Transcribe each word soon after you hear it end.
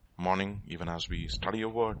morning, even as we study your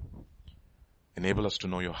word, enable us to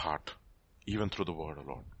know your heart, even through the word, O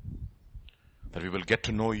Lord. That we will get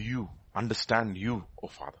to know you, understand you, O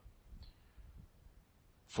Father.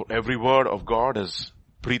 For every word of God is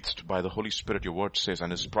breathed by the Holy Spirit, your word says,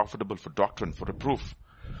 and is profitable for doctrine, for reproof,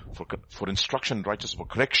 for instruction, righteousness, for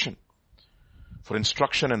correction, for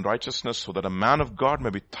instruction in righteousness, so that a man of God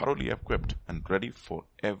may be thoroughly equipped and ready for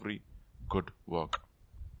every good work.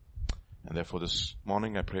 And therefore this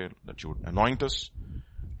morning I pray that you would anoint us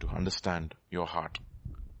to understand your heart,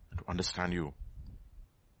 to understand you.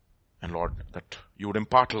 And Lord, that you would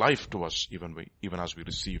impart life to us even as we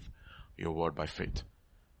receive your word by faith.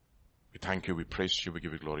 We thank you, we praise you, we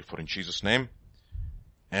give you glory. For in Jesus' name,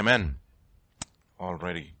 amen.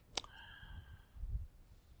 Alrighty.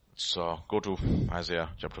 Let's go to Isaiah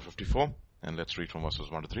chapter 54 and let's read from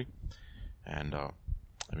verses 1 to 3. And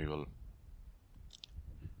we will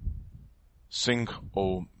sing,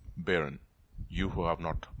 O barren, you who have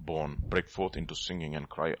not borne, break forth into singing and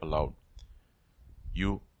cry aloud.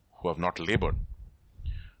 You who have not labored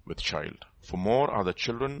with child. For more are the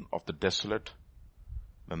children of the desolate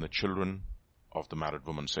than the children of the married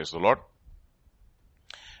woman, says the Lord.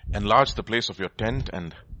 Enlarge the place of your tent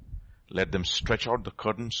and let them stretch out the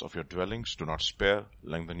curtains of your dwellings. Do not spare,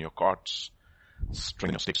 lengthen your cords,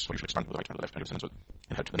 strengthen your stakes, for you should expand with the right hand, the left hand, and will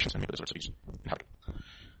inherit the nations and make the desolate cities inhabit.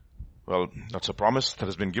 Well, that's a promise that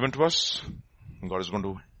has been given to us. God is going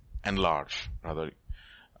to enlarge, rather,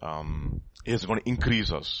 He is going to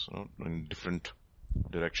increase us in different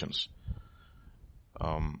directions.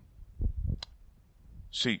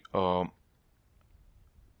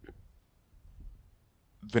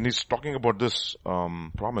 When he's talking about this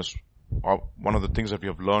promise, one of the things that we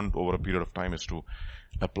have learned over a period of time is to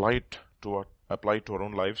apply it to our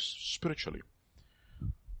own lives spiritually.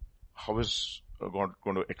 How is God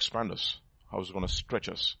going to expand us? How is He going to stretch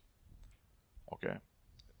us? Okay.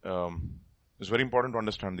 It's very important to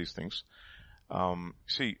understand these things.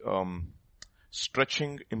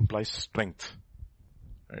 Stretching implies strength,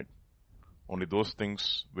 right? Only those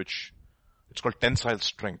things which, it's called tensile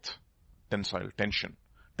strength, tensile, tension.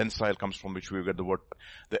 Tensile comes from which we get the word,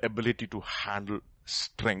 the ability to handle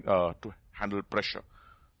strength, to handle pressure,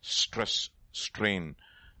 stress, strain.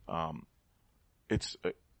 And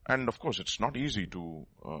of course it's not easy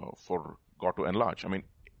for God to enlarge. I mean,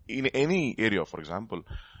 in any area, for example,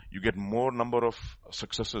 you get more number of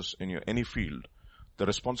successes in any field, the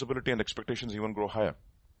responsibility and expectations even grow higher,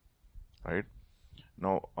 right?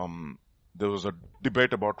 Now, there was a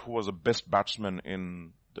debate about who was the best batsman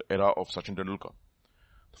in the era of Sachin Tendulkar.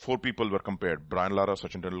 4 people were compared: Brian Lara,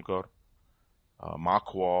 Sachin Tendulkar,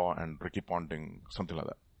 Mark Waugh, and Ricky Ponting, something like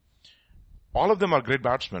that. All of them are great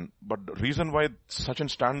batsmen, but the reason why Sachin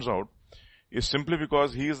stands out is simply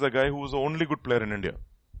because he is the guy who is the only good player in India.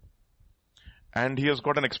 And he has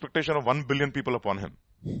got an expectation of 1 billion people upon him.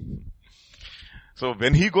 So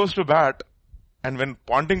when he goes to bat and when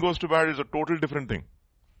Ponting goes to bat, it's a total different thing.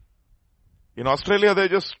 In Australia,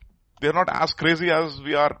 they're not as crazy as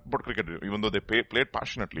we are about cricket, even though they played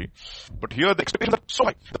passionately. But here the expectations are so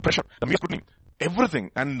high. The pressure, the media scrutiny,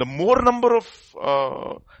 everything. And the more number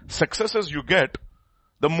of successes you get,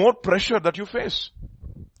 the more pressure that you face.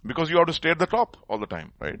 Because you have to stay at the top all the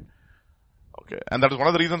time, right? Okay. And that is one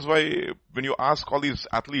of the reasons why when you ask all these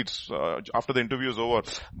athletes, after the interview is over,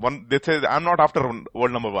 they say, I'm not after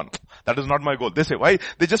world number 1. That is not my goal. They say, why?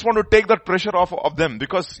 They just want to take that pressure off of them.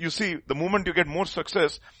 Because you see, the moment you get more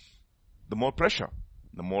success, the more pressure,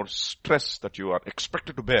 the more stress that you are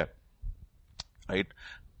expected to bear. Right?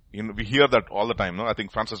 We hear that all the time, no? I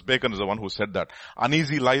think Francis Bacon is the one who said that.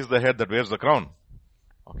 Uneasy lies the head that wears the crown.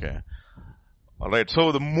 Okay. Alright.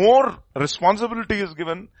 So the more responsibility is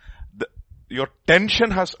given, your tension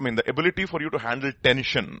the ability for you to handle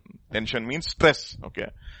tension means stress,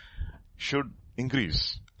 okay, should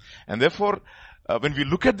increase. And therefore, when we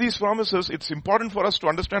look at these promises, it's important for us to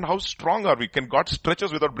understand how strong are we. Can God stretch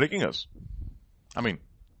us without breaking us?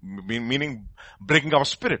 Meaning breaking our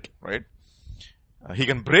spirit, right? He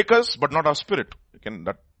can break us, but not our spirit.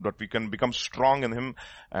 That we can become strong in Him.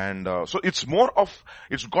 And so it's more of,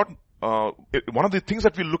 it's got, one of the things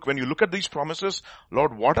that when you look at these promises,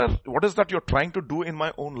 Lord, what is that you're trying to do in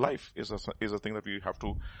my own life is a thing that we have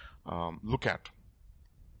to look at.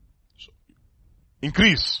 So,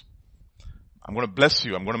 increase. I'm going to bless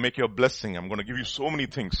you. I'm going to make you a blessing. I'm going to give you so many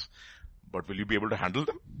things. But will you be able to handle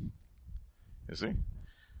them? You see?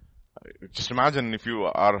 Just imagine if you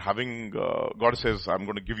are having, God says, I'm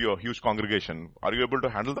going to give you a huge congregation. Are you able to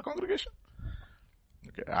handle the congregation?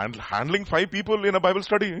 Okay. And handling 5 people in a Bible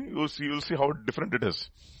study, you'll see how different it is.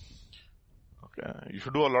 Okay. You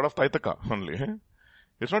should do a lot of taitaka only.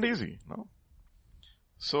 It's not easy, no?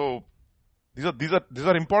 So, these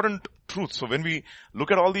are important truths. So when we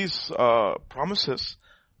look at all these promises,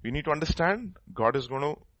 we need to understand God is going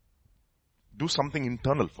to do something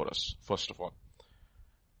internal for us, first of all.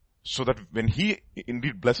 So that when He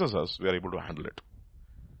indeed blesses us, we are able to handle it.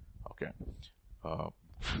 Okay.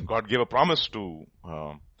 God gave a promise to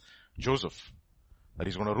Joseph that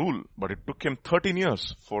he's going to rule, but it took him 13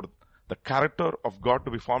 years for the character of God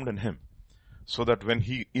to be formed in him. So that when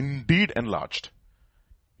he indeed enlarged,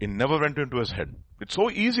 it never went into his head. It's so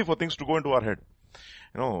easy for things to go into our head.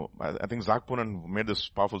 I think Zach Punan made this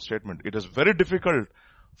powerful statement. It is very difficult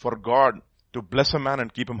for God to bless a man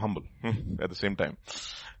and keep him humble at the same time.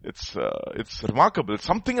 It's remarkable. It's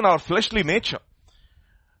something in our fleshly nature.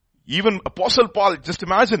 Even Apostle Paul, just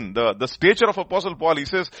imagine the stature of Apostle Paul. He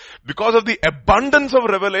says, because of the abundance of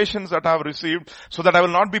revelations that I have received, so that I will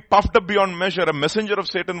not be puffed up beyond measure, a messenger of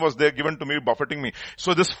Satan was there given to me, buffeting me.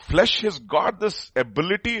 So this flesh has got this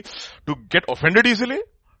ability to get offended easily,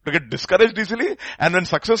 to get discouraged easily, and when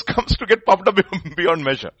success comes, to get puffed up beyond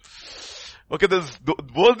measure. Okay,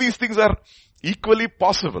 both these things are equally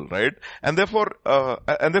possible, right? And therefore,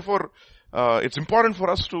 it's important for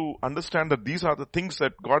us to understand that these are the things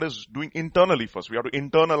that God is doing internally first. We have to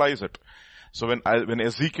internalize it. So when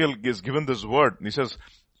Ezekiel is given this word, he says,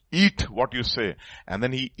 eat what you say. And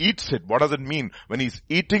then he eats it. What does it mean? When he's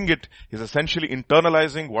eating it, he's essentially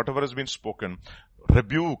internalizing whatever has been spoken.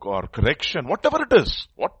 Rebuke or correction, whatever it is,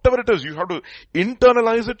 you have to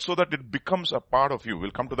internalize it so that it becomes a part of you.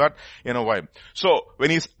 We'll come to that in a while. So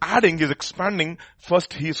when he's adding, he's expanding,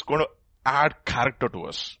 first he's going to add character to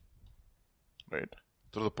us. Right?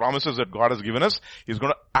 Through the promises that God has given us, He's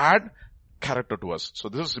going to add character to us. So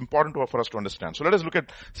this is important for us to understand. So let us look at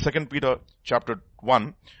 2 Peter chapter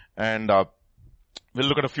 1 and we'll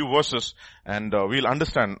look at a few verses and we'll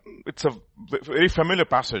understand. It's a very familiar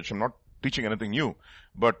passage. I'm not teaching anything new,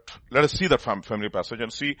 but let us see that familiar passage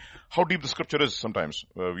and see how deep the scripture is sometimes.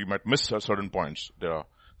 We might miss certain points. There are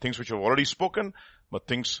things which have already spoken, but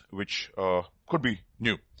things which could be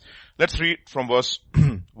new. Let's read from verse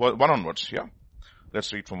 1 onwards, yeah?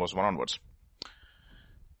 Let's read from verse 1 onwards.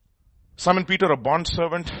 Simon Peter, a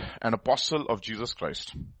bondservant and apostle of Jesus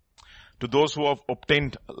Christ, to those who have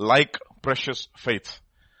obtained like precious faith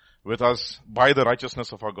with us by the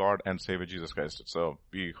righteousness of our God and Savior Jesus Christ. So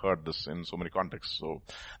we heard this in so many contexts. So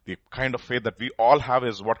the kind of faith that we all have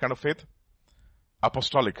is what kind of faith?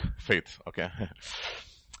 Apostolic faith, okay?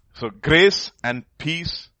 So grace and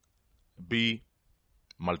peace be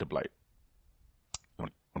multiplied. I'm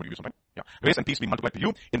going to give you some time. Yeah. Grace and peace be multiplied to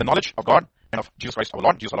you in the knowledge of God and of Jesus Christ our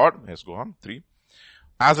Lord. Jesus our Lord. Yes, go on. 3.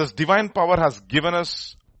 As His divine power has given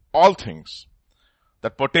us all things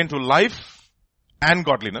that pertain to life and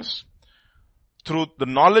godliness through the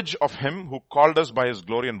knowledge of Him who called us by His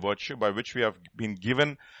glory and virtue, by which we have been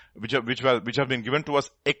given, which have been given to us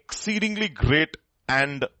exceedingly great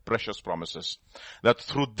and precious promises, that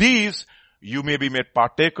through these you may be made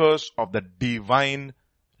partakers of the divine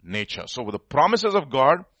nature. So the promises of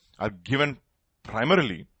God are given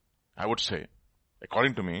primarily, I would say,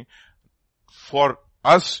 according to me, for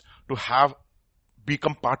us to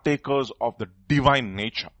become partakers of the divine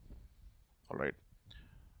nature. Alright.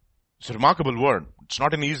 It's a remarkable word. It's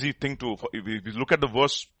not an easy thing if we look at the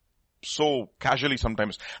verse so casually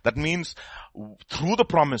sometimes. That means through the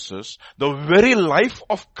promises, the very life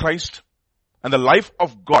of Christ and the life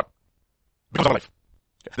of God becomes our life.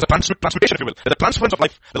 There's a transmutation, if you will. There's a transference of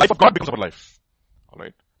life. The life of God becomes our life.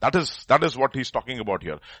 Alright. That is what he's talking about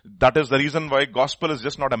here. That is the reason why gospel is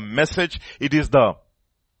just not a message. It is the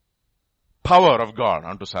power of God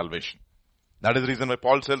unto salvation. That is the reason why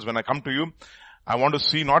Paul says, when I come to you, I want to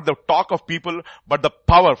see not the talk of people, but the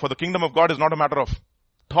power. For the kingdom of God is not a matter of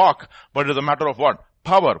talk, but it is a matter of what?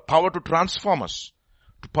 Power. Power to transform us.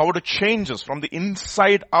 Power to change us from the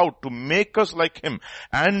inside out, to make us like Him.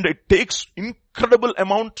 And it takes incredible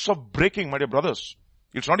amounts of breaking, my dear brothers.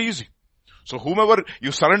 It's not easy. So whomever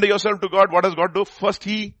you surrender yourself to God, what does God do? First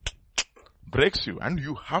He breaks you, and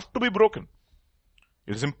you have to be broken.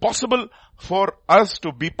 It is impossible for us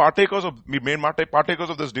to be made partakers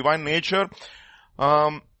of this divine nature,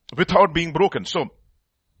 without being broken. So,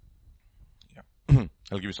 yeah.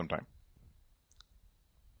 I'll give you some time.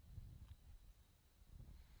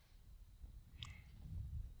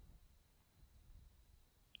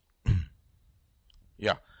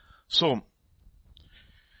 Yeah. So,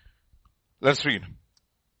 let's read.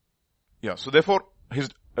 Yeah. So therefore,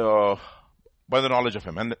 by the knowledge of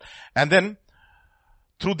Him. And then,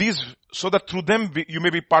 through these, so that through them you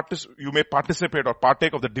may participate or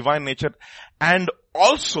partake of the divine nature, and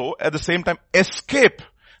also at the same time escape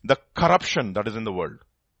the corruption that is in the world.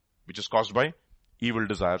 which is caused by evil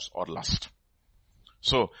desires or lust.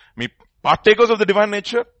 So, be partakers of the divine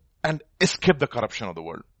nature and escape the corruption of the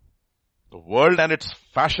world. The world and its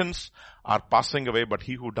fashions are passing away, but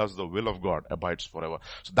he who does the will of God abides forever.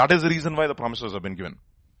 So that is the reason why the promises have been given.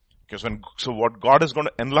 So what God is going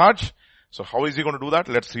to enlarge, so how is he going to do that?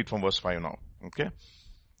 Let's read from verse 5 now. Okay.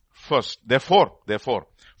 First, therefore,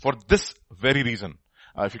 for this very reason,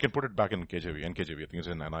 if you can put it back in KJV, I think it's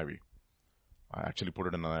in NIV. I actually put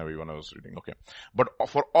it in NIV when I was reading. Okay. But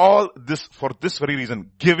for this very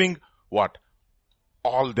reason, giving what?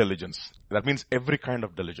 All diligence. That means every kind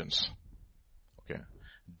of diligence. Okay.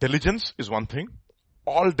 Diligence is one thing.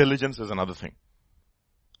 All diligence is another thing.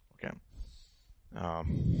 Okay.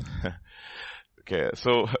 Okay.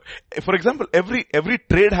 So, for example, every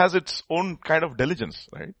trade has its own kind of diligence,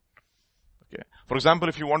 right? Okay. For example,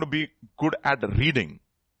 if you want to be good at reading,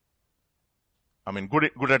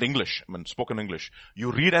 good at English, spoken English,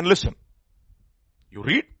 you read and listen. You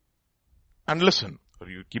read and listen.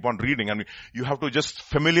 You keep on reading and you have to just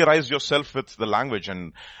familiarize yourself with the language.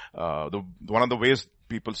 And one of the ways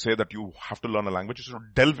people say that you have to learn a language is to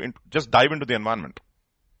dive into the environment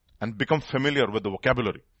and become familiar with the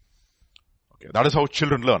vocabulary. Okay, that is how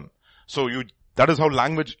children learn. So that is how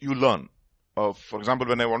language you learn. For example,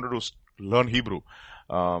 when I wanted to learn Hebrew,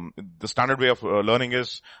 the standard way of learning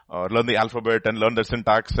is learn the alphabet and learn the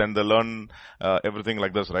syntax and learn everything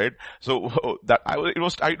like this, right? So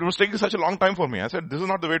it was taking such a long time for me. I said, this is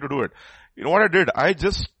not the way to do it. You know what I did? I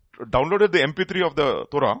just downloaded the MP3 of the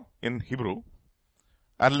Torah in Hebrew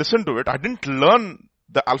and listened to it. I didn't learn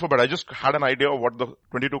the alphabet. I just had an idea of what the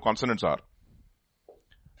 22 consonants are.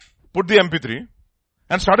 Put the MP3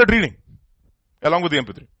 and started reading along with the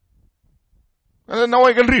MP3. And then now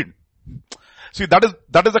I can read. See, that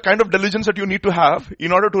is the kind of diligence that you need to have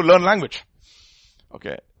in order to learn language.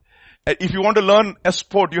 Okay. If you want to learn a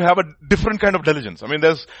sport, you have a different kind of diligence. You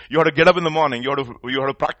have to get up in the morning, you have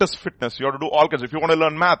to practice fitness, you have to do all kinds. If you want to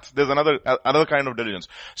learn math, there's another kind of diligence.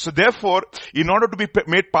 So therefore, in order to be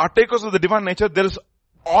made partakers of the divine nature, there is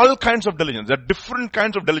all kinds of diligence. There are different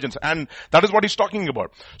kinds of diligence, and that is what he's talking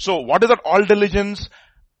about. So what is that all diligence?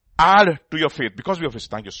 Add to your faith. Because we have faith.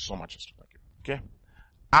 Thank you so much. Thank you. Okay.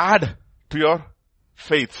 Add to your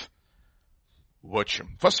faith virtue.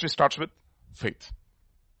 First, we start with faith.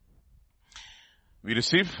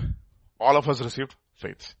 All of us received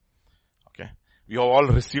faith. Okay. We have all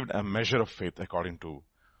received a measure of faith according to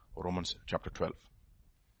Romans chapter 12.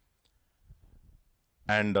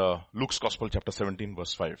 And Luke's Gospel chapter 17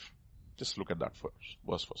 verse 5. Just look at that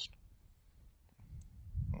verse first.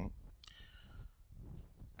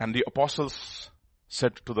 And the apostles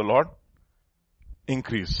said to the Lord,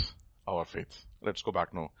 increase our faith. Let's go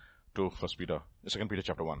back now to 2 Peter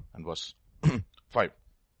chapter 1 and verse 5.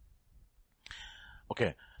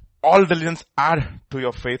 Okay. All diligence add to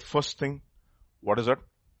your faith. First thing, what is that?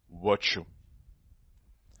 Virtue.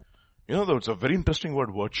 You know, it's a very interesting word,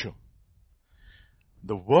 virtue.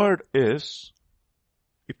 The word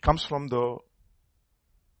it comes from the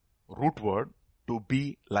root word to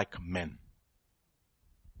be like men.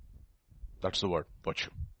 That's the word, virtue.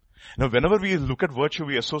 Now, whenever we look at virtue,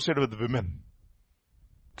 we associate it with women.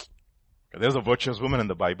 There's a virtuous woman in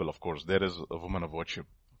the Bible, of course. There is a woman of virtue.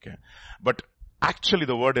 Okay. But actually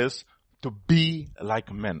the word is to be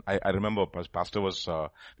like men. I remember Pastor we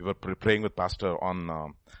were praying with Pastor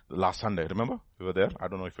on last Sunday. Remember? We were there. I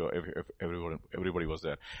don't know if everybody was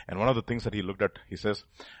there. And one of the things that he looked at, he says,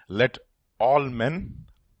 let all men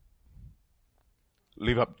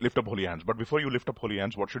lift up holy hands. But before you lift up holy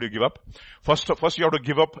hands, what should you give up? First you have to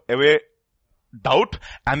give up away doubt,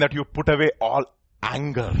 and that you put away all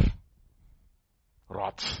anger,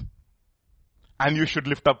 wrath. And you should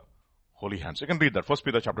lift up holy hands. You can read that. 1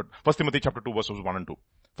 Timothy chapter 2 verses 1 and 2.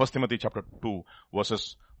 1 Timothy chapter 2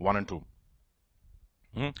 verses 1 and 2.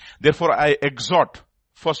 Therefore I exhort,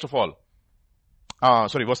 first of all,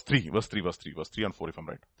 verse 3 and 4 if I'm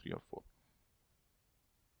right. 3 or 4.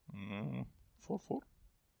 4.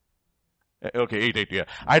 Okay, 8, yeah.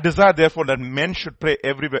 I desire therefore that men should pray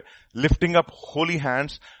everywhere, lifting up holy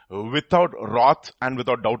hands without wrath and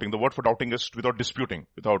without doubting. The word for doubting is without disputing,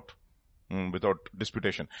 without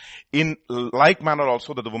disputation. In like manner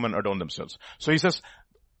also that the women adorn themselves. So he says,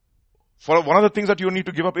 for one of the things that you need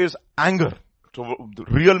to give up is anger. So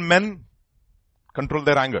real men control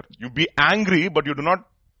their anger. You be angry, but you do not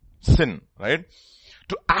sin, right?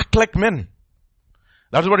 To act like men.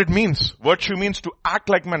 That's what it means. Virtue means to act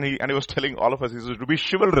like men. And he was telling all of us, he says, to be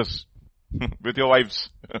chivalrous with your wives.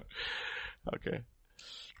 Okay.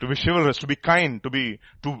 To be chivalrous, to be kind,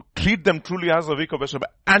 to treat them truly as a weaker vessel,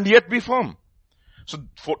 and yet be firm. So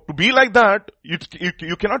to be like that, you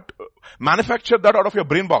cannot manufacture that out of your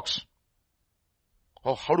brain box.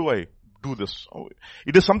 Oh, how do I do this? Oh,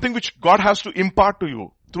 it is something which God has to impart to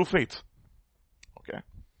you through faith. Okay.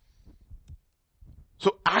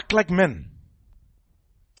 So act like men.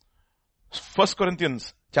 1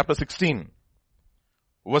 Corinthians chapter 16,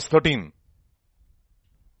 verse 13.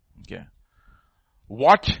 Okay.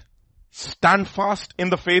 Watch, stand fast in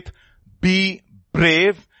the faith, be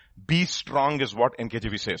brave, be strong is what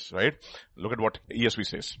NKJV says, right? Look at what ESV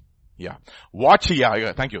says. Yeah. Watch,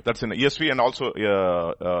 yeah, thank you. That's in ESV and also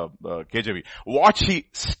KJV. Watch ye,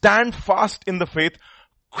 stand fast in the faith,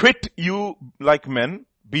 quit you like men,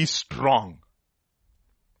 be strong.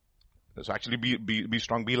 So actually be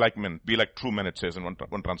strong, be like men, be like true men, it says in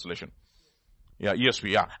one translation. Yeah,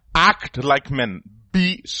 ESV, yeah. Act like men,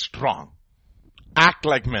 be strong. Act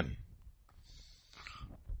like men.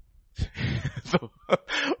 So,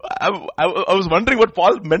 I was wondering what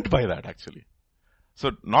Paul meant by that actually.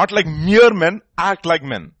 So not like mere men, act like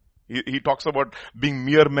men. He talks about being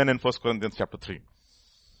mere men in 1 Corinthians chapter 3.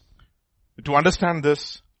 To understand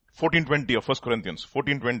this, 14:20 of 1 Corinthians,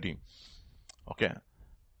 14:20. Okay.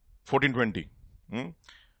 14:20.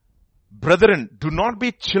 Brethren, do not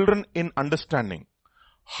be children in understanding.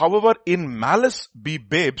 However, in malice be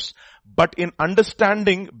babes, but in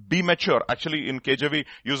understanding be mature. Actually, in KJV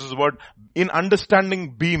uses the word, in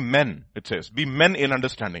understanding be men, it says. Be men in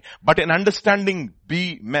understanding. But in understanding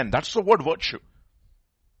be men. That's the word virtue.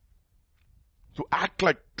 To act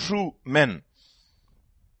like true men.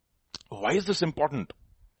 Why is this important?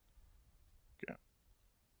 Okay.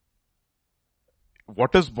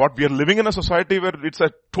 What we are living in a society where it's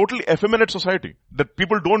a totally effeminate society. That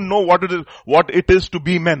people don't know what it is to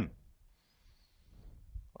be men.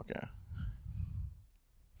 Okay.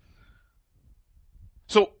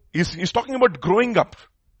 So, he's talking about growing up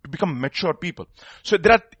to become mature people. So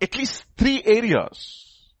there are at least 3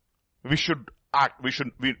 areas we should act. We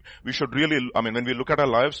should really, when we look at our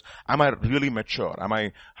lives, am I really mature? Am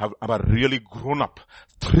I really grown up?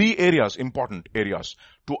 3 areas, important areas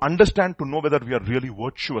to understand, to know whether we are really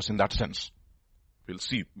virtuous in that sense. We'll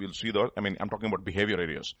see those. I'm talking about behavior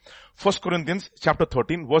areas. 1 Corinthians chapter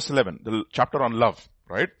 13, verse 11, the chapter on love,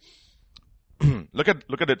 right? Look at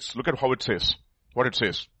it. Look at how it says. What it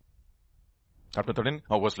says. Chapter 13,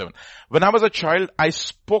 verse 11. When I was a child, I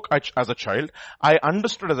spoke as a child. I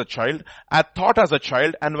understood as a child. I thought as a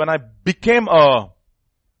child. And when I became a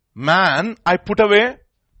man, I put away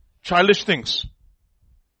childish things.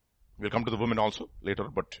 We'll come to the women also later,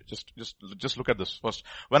 but just look at this first.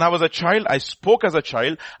 When I was a child, I spoke as a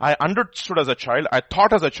child. I understood as a child. I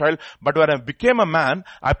thought as a child. But when I became a man,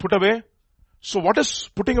 I put away. So what is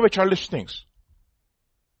putting away childish things?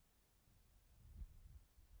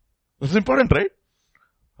 This is important, right?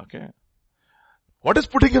 Okay. What is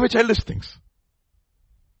putting away childish things?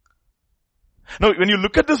 Now, when you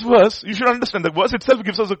look at this verse, you should understand the verse itself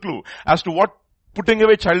gives us a clue as to what putting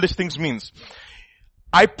away childish things means.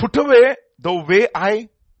 I put away the way I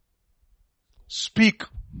speak.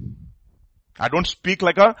 I don't speak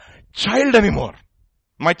like a child anymore.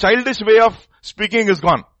 My childish way of speaking is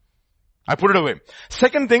gone. I put it away.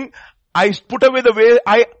 Second thing, I put away the way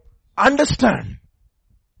I understand.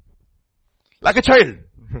 Like a child.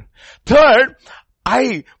 Third,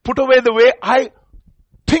 I put away the way I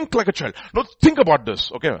think like a child. Now think about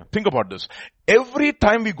this, okay? Think about this. Every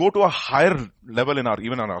time we go to a higher level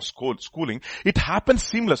even in our schooling, it happens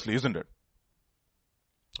seamlessly, isn't it?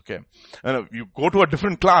 Okay. You go to a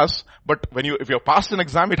different class, but if you're passed an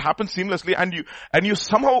exam, it happens seamlessly and you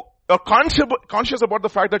somehow are conscious about the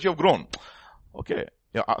fact that you've grown. Okay.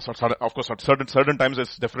 Yeah, of course, at certain times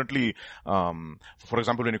it's definitely, for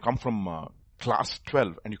example, when you come from class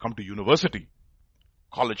 12 and you come to university,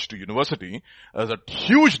 college to university, there's a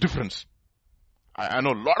huge difference. I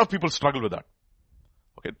know a lot of people struggle with that.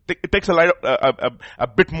 Okay, it takes a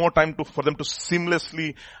bit more time for them to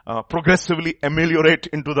seamlessly, progressively ameliorate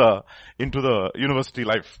into the university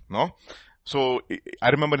life. No, so I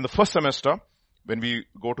remember in the first semester when we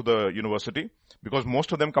go to the university, because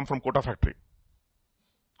most of them come from quota factory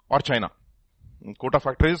or China. Quota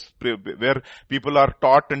factories where people are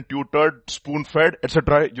taught and tutored, spoon-fed,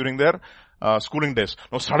 etc. during their schooling days.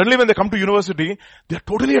 Now suddenly when they come to university, they are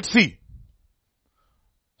totally at sea.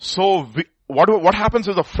 So what happens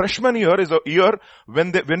is the freshman year is a year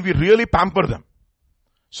when we really pamper them.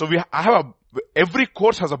 So every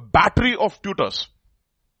course has a battery of tutors.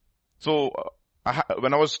 So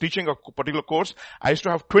when I was teaching a particular course, I used to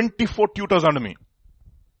have 24 tutors under me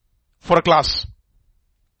for a class.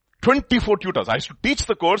 24 tutors. I used to teach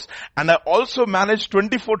the course and I also managed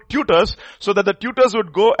 24 tutors so that the tutors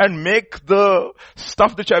would go and make the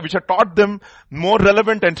stuff which I taught them more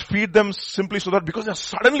relevant and feed them simply so that because they're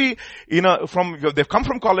suddenly they've come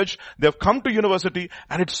from college, they've come to university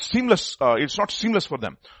and it's seamless, it's not seamless for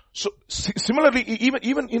them. So similarly,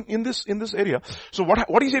 even in this area. So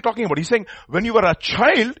what is he talking about? He's saying when you were a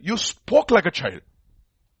child, you spoke like a child.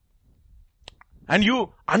 And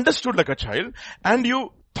you understood like a child and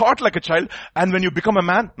you thought like a child, and when you become a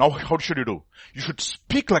man, now how should you do? You should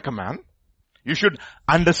speak like a man, you should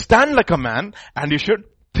understand like a man, and you should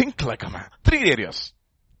think like a man. 3 areas.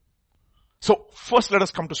 So first let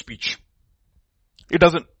us come to speech.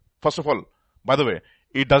 First of all, by the way,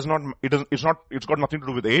 it's got nothing to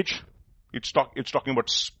do with age. It's talking about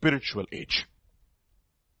spiritual age.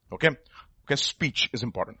 Okay? Okay, speech is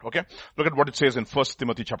important. Okay? Look at what it says in 1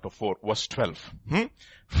 Timothy chapter 4, verse 12. 1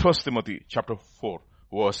 Timothy chapter 4.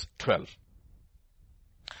 Verse 12.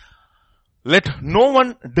 Let no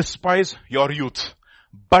one despise your youth,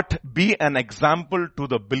 but be an example to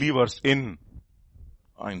the believers in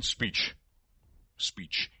speech,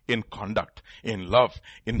 in conduct, in love,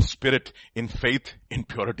 in spirit, in faith, in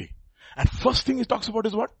purity. And first thing he talks about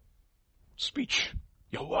is what? Speech.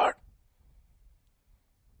 Your word.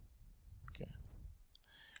 Okay.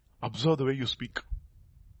 Observe the way you speak.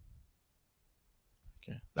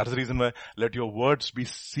 That is the reason why let your words be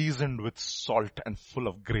seasoned with salt and full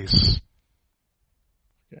of grace.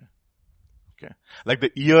 Okay. Like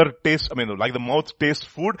the mouth tastes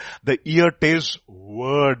food, the ear tastes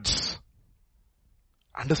words.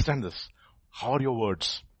 Understand this. How are your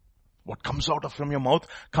words? What comes out from your mouth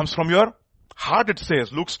comes from your heart, it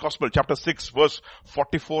says. Luke's Gospel chapter 6 verse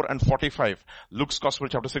 44 and 45. Luke's Gospel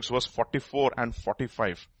chapter 6 verse 44 and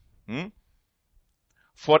 45.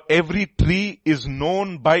 For every tree is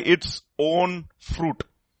known by its own fruit.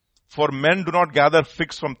 For men do not gather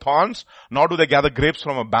figs from thorns, nor do they gather grapes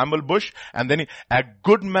from a bramble bush. And then a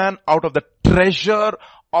good man out of the treasure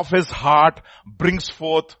of his heart brings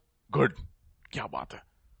forth good. Kya baat hai?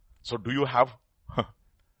 So do you have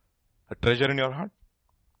a treasure in your heart?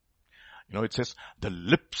 It says, the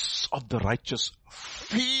lips of the righteous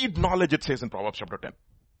feed knowledge, it says in Proverbs chapter 10.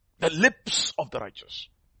 The lips of the righteous.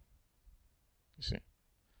 You see?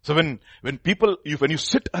 So when you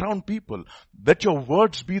sit around people, let your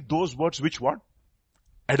words be those words which what?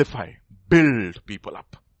 Edify, build people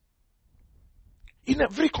up. In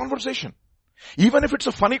every conversation. Even if it's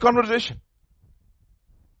a funny conversation.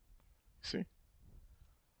 See?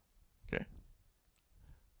 Okay.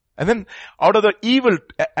 And then out of the evil,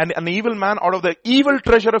 and an evil man out of the evil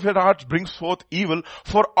treasure of your heart brings forth evil,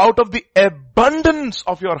 for out of the abundance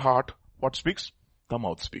of your heart, what speaks? The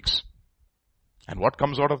mouth speaks. And what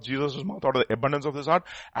comes out of Jesus' mouth, out of the abundance of his heart?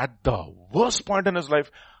 At the worst point in his life,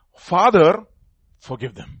 Father,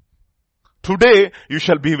 forgive them. Today you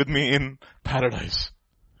shall be with me in paradise.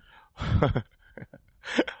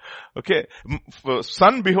 Okay.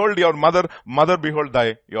 Son, behold your mother. Mother, behold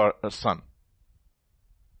your son.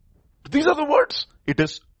 These are the words. It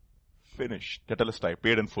is finished. Tetelestai,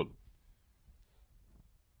 paid in full.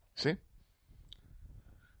 See?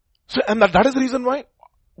 So, and that is the reason why,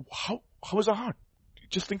 how is our heart?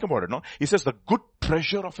 Just think about it, no? He says the good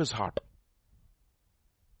treasure of his heart.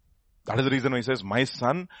 That is the reason why he says, my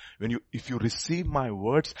son, if you receive my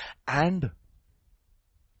words and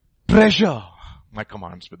treasure my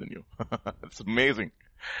commands within you. It's amazing.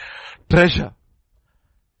 Treasure.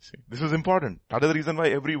 See, this is important. That is the reason why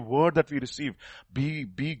every word that we receive,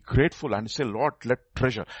 be grateful and say, Lord, let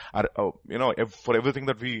treasure. For everything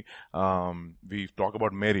that we talk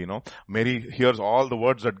about Mary, Mary hears all the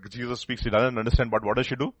words that Jesus speaks. She doesn't understand, but what does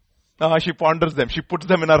she do? She ponders them. She puts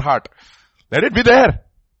them in her heart. Let it be there.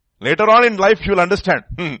 Later on in life, she will understand.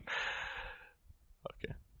 Okay.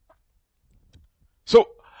 So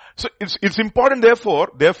it's important therefore,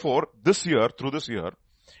 through this year,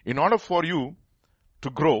 in order for you to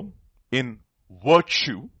grow in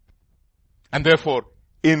virtue and therefore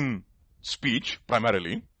in speech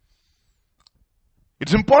primarily,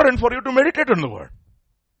 it's important for you to meditate on the word.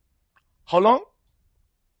 How long?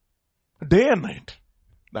 Day and night.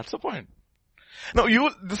 That's the point. Now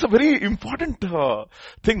this is a very important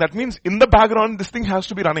thing. That means in the background this thing has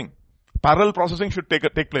to be running. Parallel processing should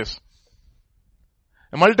take place.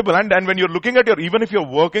 Multiple, and when you're looking at even if you're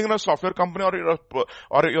working in a software company or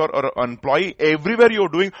you're an employee, everywhere you're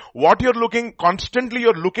doing, what you're looking, constantly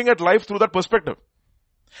you're looking at life through that perspective.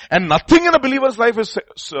 And nothing in a believer's life is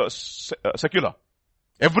secular.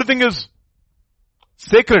 Everything is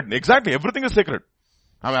sacred. Exactly, everything is sacred.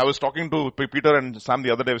 I was talking to Peter and Sam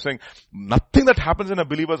the other day, I was saying, nothing that happens in a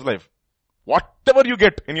believer's life Whatever you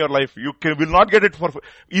get in your life, will not get it for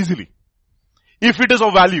easily. If it is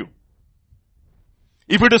of value,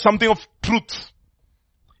 if it is something of truth,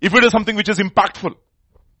 if it is something which is impactful.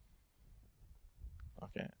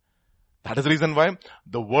 Okay. That is the reason why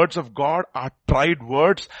the words of God are tried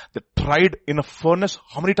words. They're tried in a furnace.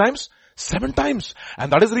 How many times? 7 times.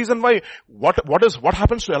 And that is the reason why what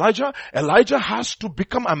happens to Elijah? Elijah has to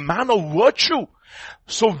become a man of virtue.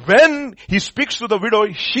 So when he speaks to the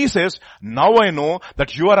widow, she says, now I know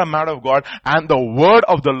that you are a man of God and the word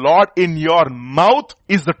of the Lord in your mouth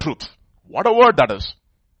is the truth. What a word that is.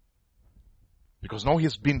 Because now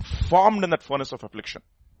he's been formed in that furnace of affliction.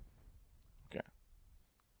 Okay.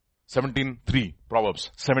 17:3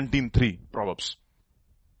 Proverbs. 17:3 Proverbs.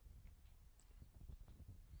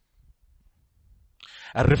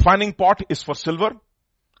 A refining pot is for silver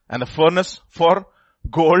and a furnace for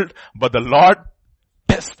gold, but the Lord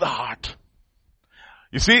tests the heart.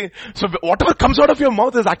 You see, so whatever comes out of your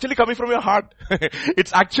mouth is actually coming from your heart.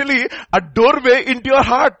 It's actually a doorway into your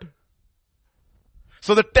heart.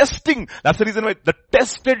 So the testing, that's the reason why the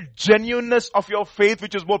tested genuineness of your faith,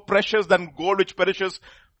 which is more precious than gold which perishes,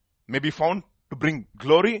 may be found to bring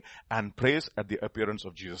glory and praise at the appearance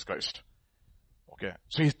of Jesus Christ. Okay.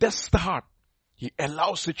 So he tests the heart. He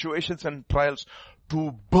allows situations and trials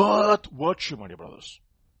to birth virtue, my dear brothers.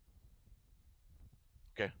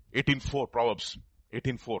 Okay. 18:4 Proverbs.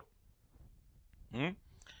 18:4.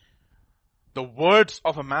 The words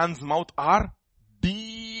of a man's mouth are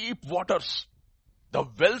deep waters. The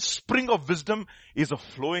wellspring of wisdom is a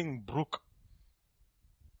flowing brook.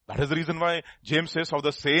 That is the reason why James says how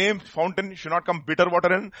the same fountain should not come bitter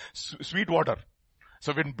water and sweet water.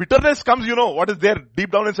 So when bitterness comes, you know what is there deep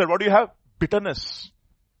down inside. What do you have? Bitterness.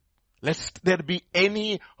 Lest there be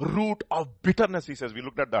any root of bitterness, he says. We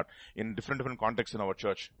looked at that in different contexts in our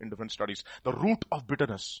church, in different studies. The root of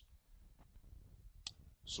bitterness.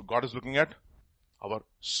 So God is looking at our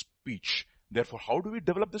speech. Therefore, how do we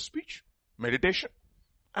develop this speech? Meditation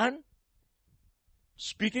and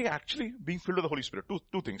speaking, actually being filled with the Holy Spirit.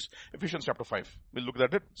 Two things. Ephesians chapter 5. We'll look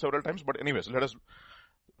at it several times, but anyways, let us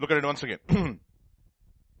look at it once again.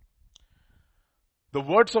 The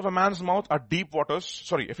words of a man's mouth are deep waters.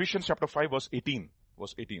 Sorry, Ephesians chapter 5 verse 18.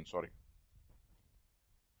 Verse 18, sorry.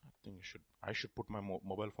 I think I should put my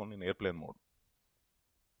mobile phone in airplane mode.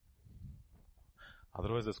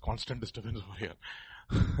 Otherwise there's constant disturbance over here.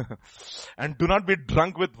 And do not be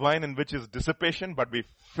drunk with wine in which is dissipation, but be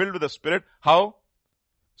filled with the Spirit. How?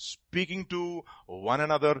 Speaking to one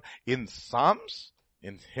another in psalms,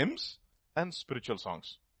 in hymns, and spiritual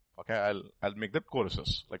songs. Okay, I'll make that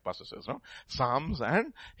choruses, like Pastor says, no? Psalms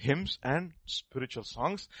and hymns and spiritual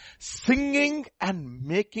songs, singing and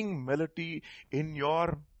making melody in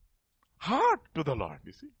your heart to the Lord,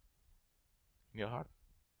 you see? In your heart.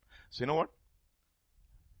 So you know what?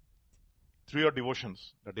 Through your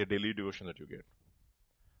devotions, that your daily devotion that you get,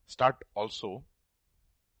 start also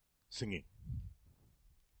singing.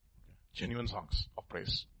 Genuine songs of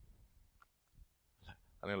praise.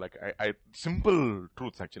 And simple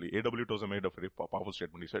truths actually. A.W. Tozer made a very powerful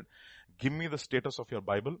statement. He said, give me the status of your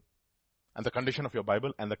Bible and the condition of your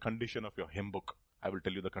Bible and the condition of your hymn book. I will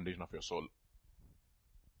tell you the condition of your soul.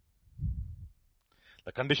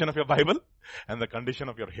 The condition of your Bible and the condition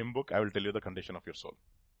of your hymn book, I will tell you the condition of your soul.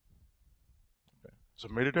 Okay. So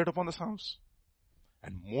meditate upon the Psalms.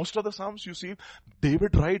 And most of the Psalms you see,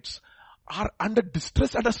 David writes, are under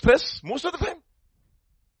distress and stress most of the time.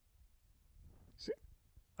 See?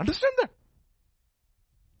 Understand that.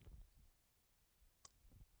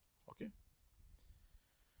 Okay.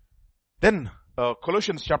 Then,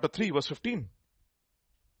 Colossians chapter 3 verse 15.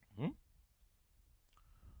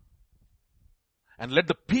 And let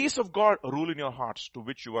the peace of God rule in your hearts, to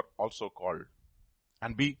which you are also called,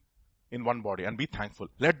 and be in one body, and be thankful.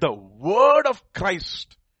 Let the word of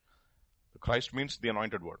Christ, Christ means the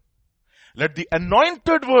anointed word. Let the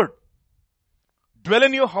anointed word dwell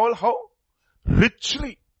in you how?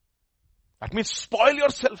 Richly. That means spoil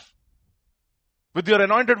yourself with your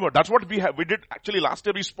anointed word. That's what we did actually last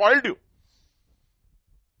year. We spoiled you.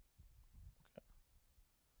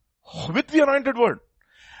 With the anointed word.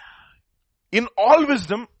 In all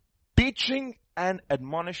wisdom, teaching and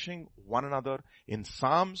admonishing one another in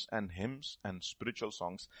psalms and hymns and spiritual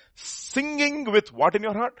songs, singing with what in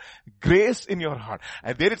your heart? Grace in your heart.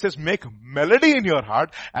 And there it says make melody in your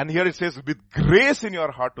heart, and here it says with grace in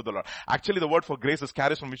your heart to the Lord. Actually the word for grace is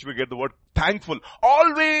charis, from which we get the word thankful.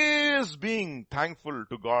 Always being thankful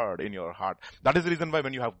to God in your heart. That is the reason why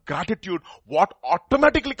when you have gratitude, what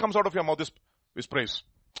automatically comes out of your mouth is praise.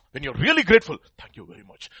 When you're really grateful, thank you very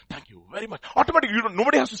much. Thank you very much. Automatically,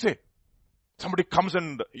 nobody has to say. Somebody comes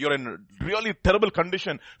and you're in really terrible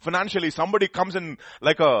condition financially. Somebody comes in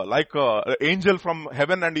like a angel from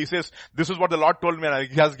heaven and he says, this is what the Lord told me and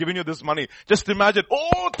he has given you this money. Just imagine,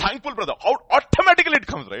 oh, thankful brother. Automatically it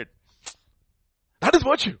comes, right? That is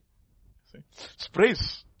virtue. See? It's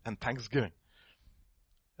praise and thanksgiving.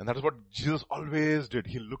 And that is what Jesus always did.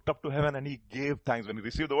 He looked up to heaven and he gave thanks. When he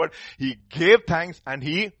received the word, he gave thanks and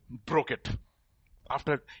he broke it.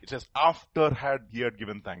 After he had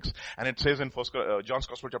given thanks. And it says in John's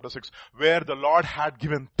Gospel chapter 6, where the Lord had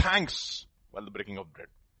given thanks while the breaking of bread.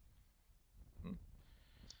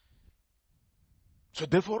 So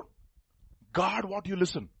therefore, guard what you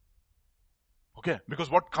listen. Okay? Because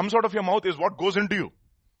what comes out of your mouth is what goes into you.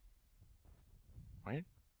 Right?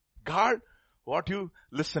 Guard what you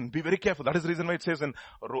listen. Be very careful. That is the reason why it says in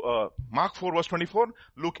Mark 4 verse 24,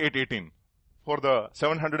 Luke 8:18. For the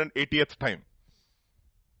 780th time.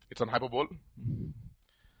 It's on hyperbole.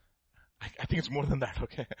 I think it's more than that,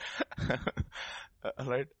 okay?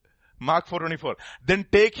 Right? Mark 4:24. Then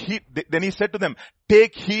take heed, then he said to them,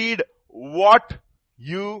 take heed what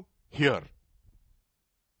you hear.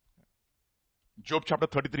 Job chapter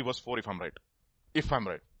 33 verse 4 if I'm right. If I'm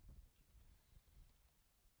right.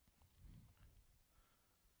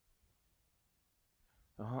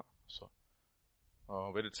 So,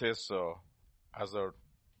 where it says, as a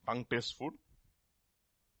tongue tastes food.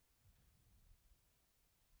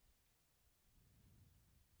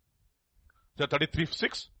 The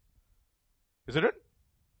 33:6? Is it?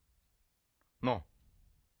 No.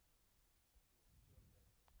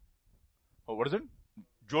 Oh, what is it?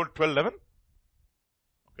 Joel 12:11?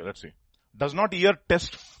 Okay, let's see. Does not ear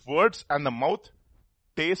test words and the mouth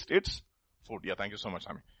taste its food? Yeah, thank you so much,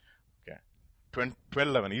 Sami. Okay.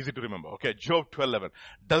 12:11, easy to remember. Okay, Job 12:11.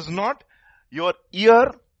 Does not your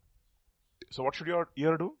ear, so what should your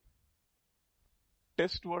ear do?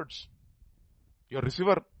 Test words. Your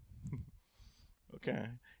receiver. Okay.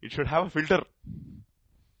 It should have a filter.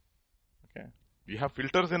 Okay. We have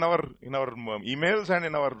filters in our emails and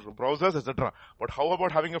in our browsers, etc. But how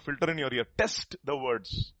about having a filter in your ear? Test the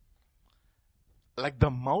words. Like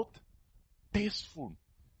the mouth tastes food.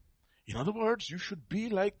 In other words, you should be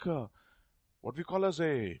like what we call as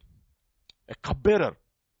a cupbearer.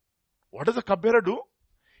 What does a cupbearer do?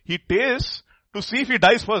 He tastes to see if he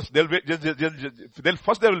dies first. They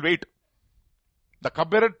will wait. The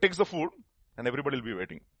cupbearer takes the food and everybody will be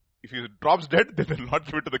waiting. If he drops dead, they will not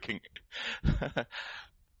give it to the king.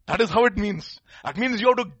 That is how it means. That means you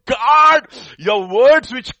have to guard your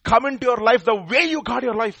words which come into your life the way you guard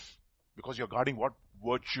your life. Because you're guarding what?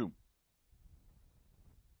 Virtue.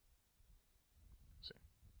 See.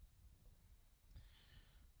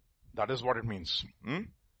 That is what it means.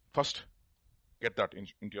 First, get that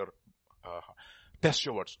into your, test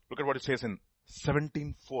your words. Look at what it says in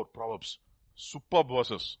 17:4 Proverbs. Superb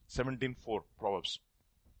verses. 17:4 Proverbs.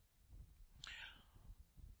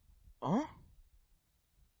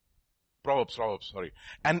 Proverbs, sorry.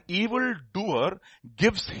 An evil doer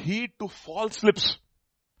gives heed to false lips.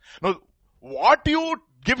 Now, what you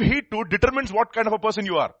give heed to determines what kind of a person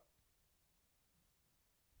you are.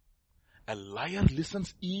 A liar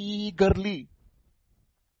listens eagerly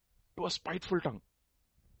to a spiteful tongue.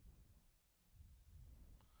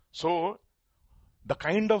 So, the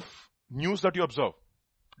kind of news that you observe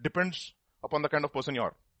depends upon the kind of person you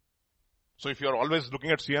are. So if you are always looking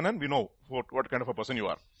at CNN, we know what kind of a person you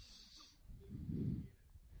are.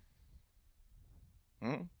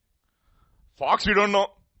 Fox, we don't know.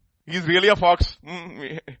 He's really a fox.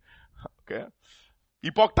 Okay.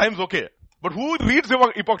 Epoch Times, okay. But who reads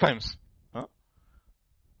Epoch Times?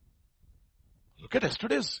 Look at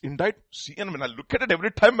yesterday's CNN. When I look at it every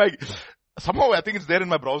time, somehow I think it's there in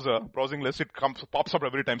my browsing list. It pops up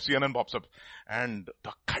every time. CNN pops up. And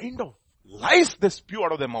the kind of lies they spew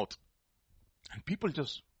out of their mouth. And people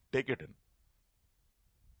just take it in.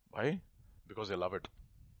 Why? Because they love it.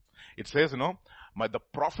 It says, the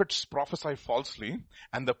prophets prophesy falsely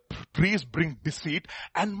and the priests bring deceit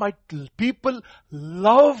and my people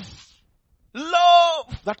love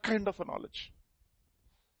that kind of a knowledge.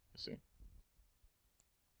 You see?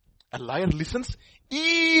 A liar listens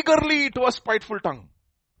eagerly to a spiteful tongue.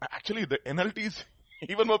 Actually, the NLT is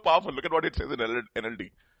even more powerful. Look at what it says in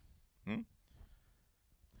NLT.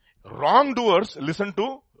 Wrongdoers listen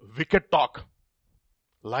to wicked talk.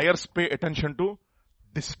 Liars pay attention to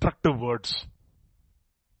destructive words.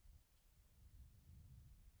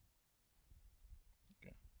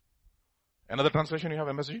 Okay. Another translation you have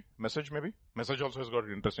MSG? Message maybe? Message also has got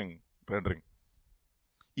an interesting rendering.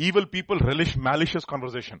 Evil people relish malicious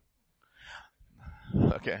conversation.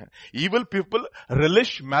 Okay. Evil people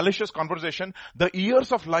relish malicious conversation. The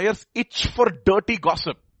ears of liars itch for dirty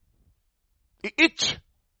gossip. Itch.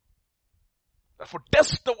 Therefore,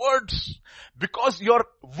 test the words. Because your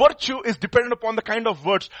virtue is dependent upon the kind of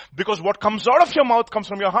words. Because what comes out of your mouth comes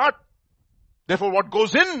from your heart. Therefore, what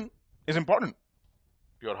goes in is important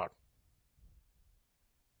to your heart.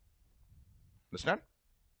 Understand?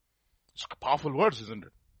 It's powerful words, isn't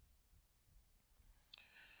it?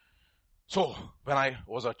 So, when I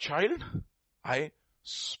was a child, I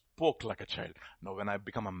spoke like a child. Now, when I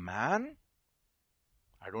become a man,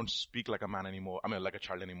 I don't speak like a man anymore. Like a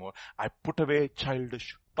child anymore. I put away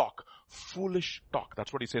childish talk, foolish talk.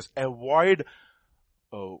 That's what he says. Avoid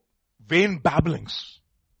vain babblings.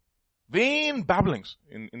 Vain babblings.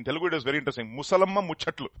 In Telugu it is very interesting. Musalamma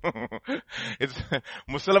muchatlu.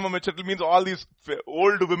 Musalamma muchatlu means all these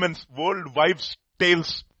old old wives'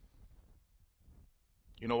 tales.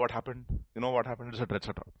 You know what happened? Etc.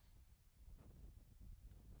 etc.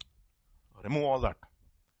 Remove all that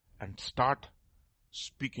and start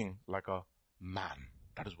speaking like a man.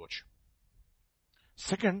 That is virtue.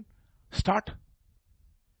 Second, start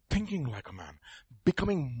thinking like a man.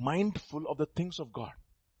 Becoming mindful of the things of God.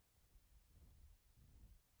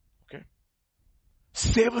 Okay?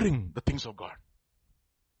 Savoring the things of God.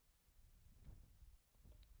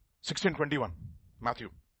 16:21, Matthew.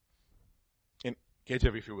 In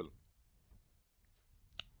KJV, if you will.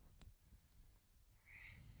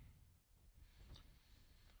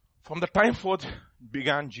 From the time forth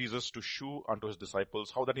began Jesus to shew unto his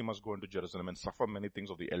disciples how that he must go into Jerusalem and suffer many things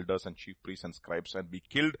of the elders and chief priests and scribes and be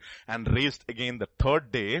killed and raised again the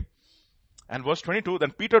third day. And verse 22,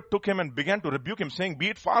 then Peter took him and began to rebuke him, saying, be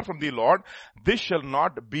it far from thee, Lord, this shall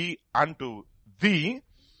not be unto thee.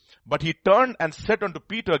 But he turned and said unto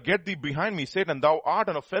Peter, get thee behind me, Satan, thou art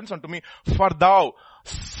an offense unto me, for thou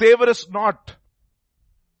savorest not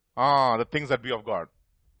the things that be of God.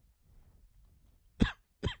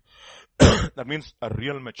 That means a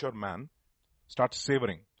real mature man starts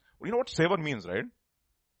savoring. You know what savor means, right?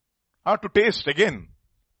 To taste again.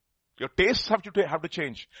 Your tastes have to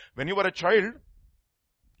change. When you were a child,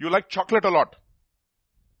 you like chocolate a lot.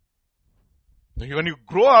 When you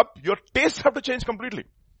grow up, your tastes have to change completely.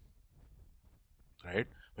 Right?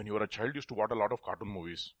 When you were a child, you used to watch a lot of cartoon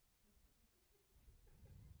movies.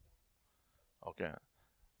 Okay.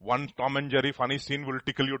 One Tom and Jerry funny scene will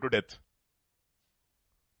tickle you to death.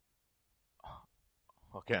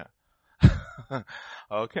 Okay.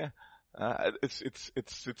 Okay.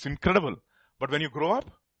 It's incredible. But when you grow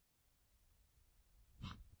up,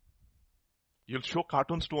 you'll show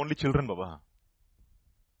cartoons to only children, Baba.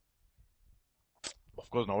 Of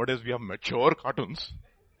course, nowadays we have mature cartoons.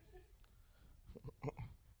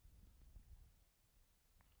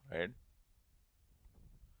 Right?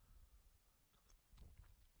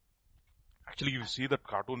 Actually, you see that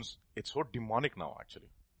cartoons, it's so demonic now, actually.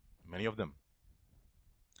 Many of them.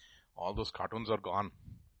 All those cartoons are gone.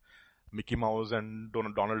 Mickey Mouse and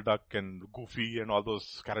Donald Duck and Goofy and all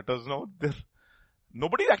those characters now,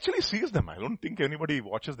 nobody actually sees them. I don't think anybody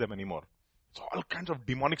watches them anymore. It's all kinds of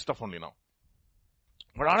demonic stuff only now.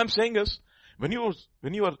 But what I'm saying is, when you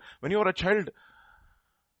were a child,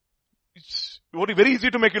 it's very easy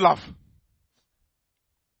to make you laugh.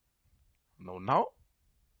 No, now,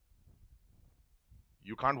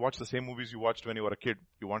 you can't watch the same movies you watched when you were a kid.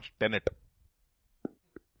 You want Tenet.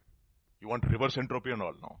 You want reverse entropy and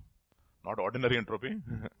all now. Not ordinary entropy.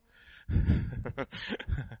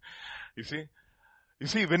 You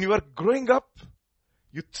see, when you are growing up,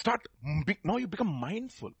 now you become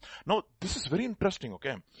mindful. Now, this is very interesting,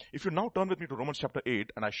 okay? If you now turn with me to Romans chapter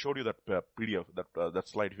 8, and I showed you that PDF, that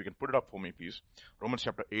slide, if you can put it up for me, please. Romans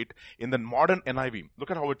chapter 8, in the modern NIV.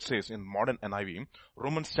 Look at how it says in modern NIV.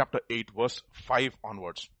 Romans chapter 8, verse 5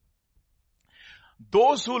 onwards.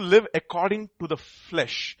 Those who live according to the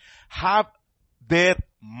flesh have their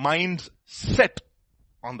minds set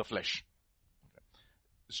on the flesh.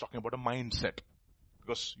 It's talking about a mindset.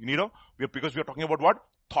 Because we are talking about what?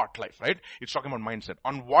 Thought life, right? It's talking about mindset.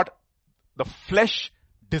 On what the flesh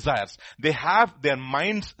desires. They have their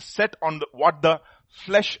minds set on what the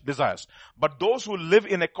flesh desires. But those who live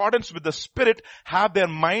in accordance with the Spirit have their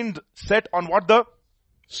mind set on what the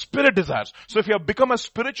Spirit desires. So if you have become a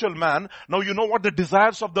spiritual man, now you know what the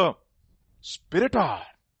desires of the Spirit are.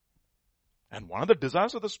 And one of the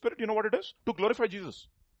desires of the Spirit, you know what it is? To glorify Jesus.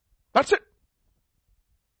 That's it.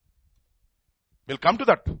 We'll come to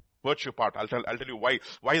that virtue part. I'll tell you why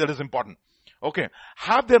that is important. Okay.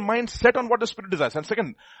 Have their mind set on what the Spirit desires. And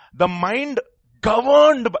second, the mind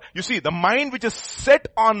governed by, the mind which is set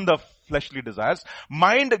on the fleshly desires,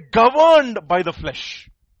 mind governed by the flesh.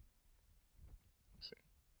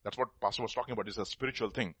 That's what Pastor was talking about. It's a spiritual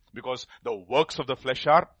thing. Because the works of the flesh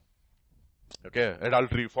are,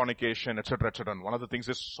 adultery, fornication, etc., etc. And one of the things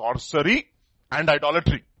is sorcery and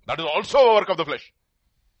idolatry. That is also a work of the flesh.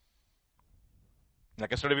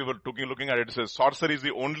 Like yesterday we were looking at it. It says sorcery is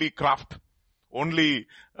the only craft, only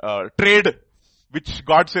trade which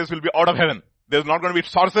God says will be out of heaven. There's not going to be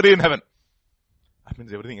sorcery in heaven. That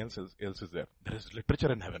means everything else is there. There is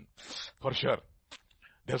literature in heaven, for sure.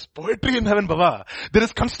 There's poetry in heaven, Baba. There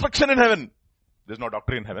is construction in heaven. There's no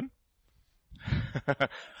doctor in heaven.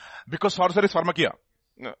 Because sorcery is pharmakia.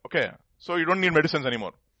 Okay. So you don't need medicines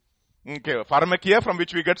anymore. Okay. Pharmakia from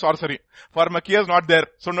which we get sorcery. Pharmakia is not there.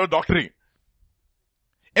 So no doctory.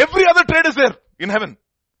 Every other trade is there in heaven.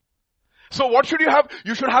 So what should you have?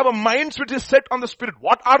 You should have a mind which is set on the Spirit.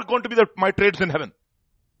 What are going to be my trades in heaven?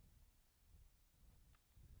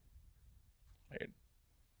 Right.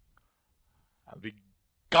 I'll be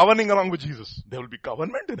governing along with Jesus. There will be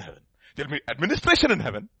government in heaven. There will be administration in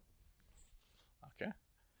heaven. Okay.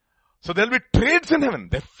 So there will be trades in heaven.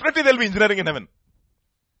 Definitely there will be engineering in heaven.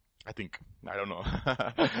 I think. I don't know.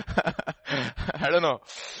 I don't know.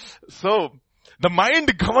 So, the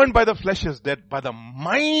mind governed by the flesh is dead. By the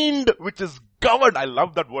mind which is governed. I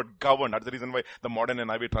love that word governed. That's the reason why the modern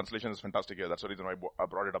NIV translation is fantastic here. That's the reason why I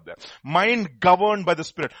brought it up there. Mind governed by the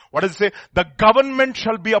Spirit. What does it say? The government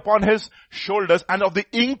shall be upon his shoulders, and of the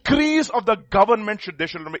increase of the government there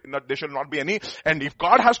shall not be any. And if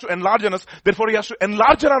God has to enlarge in us, therefore he has to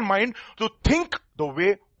enlarge our mind to think the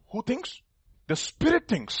way who thinks? The Spirit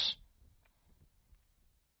thinks.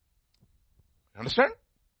 Understand?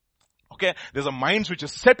 Okay, there's a mind which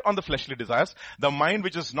is set on the fleshly desires. The mind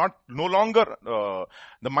which is the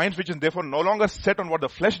mind which is therefore no longer set on what the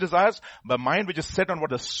flesh desires. The mind which is set on what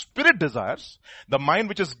the Spirit desires. The mind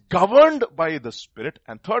which is governed by the Spirit.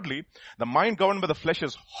 And thirdly, the mind governed by the flesh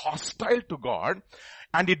is hostile to God,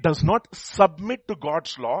 and it does not submit to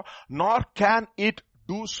God's law, nor can it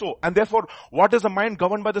do so. And therefore, what is the mind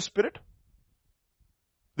governed by the Spirit?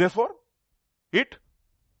 Therefore, it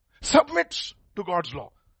submits to God's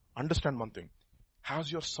law. Understand one thing.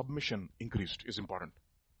 Has your submission increased is important.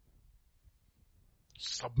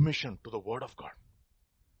 Submission to the word of God.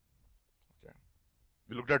 Okay.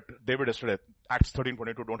 We looked at David yesterday. Acts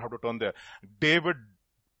 13:22. Don't have to turn there. David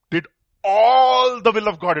did all the will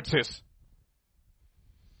of God, it says.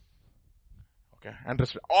 Okay. And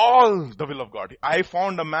all the will of God. I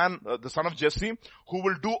found a man, the son of Jesse, who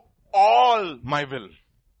will do all my will.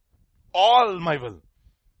 All my will.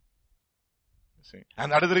 See.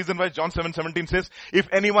 And that is the reason why John 7:17 says, if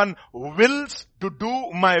anyone wills to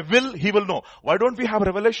do my will, he will know. Why don't we have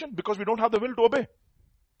revelation? Because we don't have the will to obey.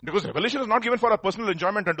 Because revelation is not given for our personal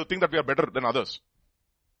enjoyment and to think that we are better than others.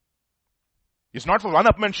 It's not for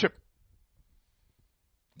one-upmanship.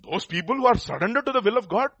 Those people who are surrendered to the will of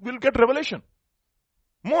God will get revelation.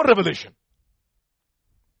 More revelation.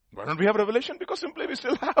 Why don't we have revelation? Because simply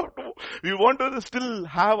we want to still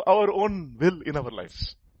have our own will in our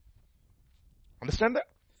lives. Understand that?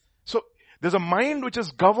 So, there's a mind which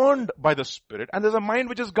is governed by the Spirit, and there's a mind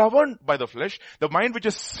which is governed by the flesh, the mind which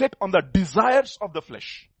is set on the desires of the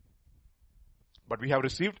flesh. But we have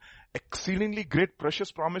received exceedingly great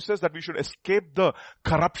precious promises that we should escape the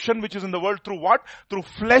corruption which is in the world through what? Through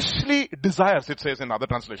fleshly desires, it says in other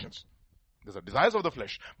translations. There's the desires of the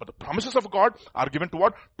flesh, but the promises of God are given to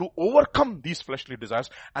what? To overcome these fleshly desires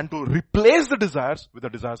and to replace the desires with the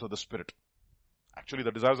desires of the Spirit. Actually,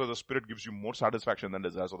 the desires of the Spirit gives you more satisfaction than the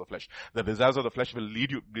desires of the flesh. The desires of the flesh will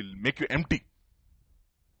make you empty.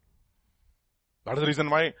 That is the reason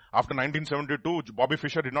why after 1972, Bobby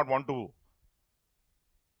Fischer did not want to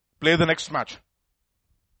play the next match.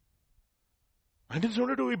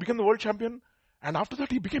 1972, he became the world champion, and after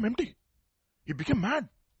that he became empty. He became mad.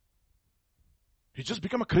 He just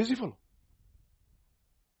became a crazy fellow.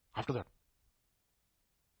 After that.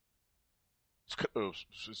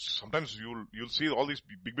 Sometimes you'll see all these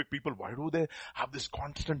big people. Why do they have this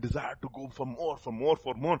constant desire to go for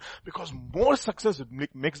more? Because more success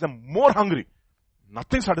makes them more hungry.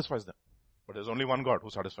 Nothing satisfies them. But there's only one God who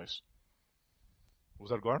satisfies. Who's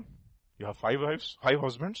that God? You have 5 wives, 5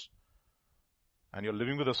 husbands, and you're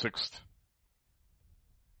living with a 6th.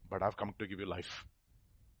 But I've come to give you life.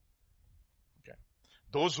 Okay.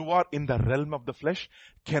 Those who are in the realm of the flesh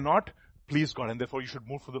cannot please God, and therefore you should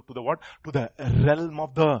move to the what? To the realm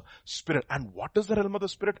of the Spirit. And what is the realm of the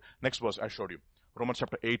Spirit? Next verse I showed you. Romans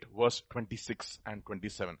chapter 8 verse 26 and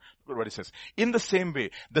 27. Look at what it says. In the same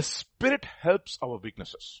way, the Spirit helps our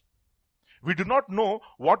weaknesses. We do not know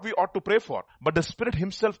what we ought to pray for, but the Spirit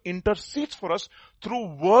himself intercedes for us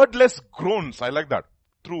through wordless groans. I like that.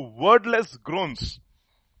 Through wordless groans.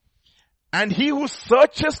 And he who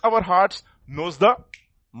searches our hearts knows the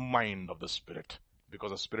mind of the Spirit.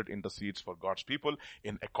 Because the Spirit intercedes for God's people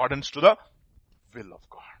in accordance to the will of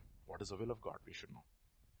God. What is the will of God? We should know.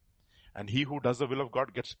 And he who does the will of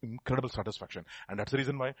God gets incredible satisfaction. And that's the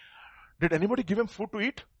reason why. Did anybody give him food to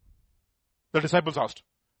eat? The disciples asked.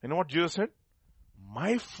 You know what Jesus said?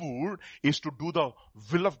 My food is to do the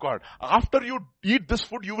will of God. After you eat this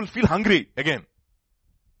food, you will feel hungry again.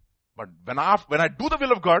 But when I do the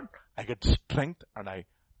will of God, I get strength and I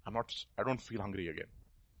don't feel hungry again.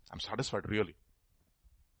 I'm satisfied really.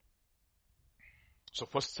 So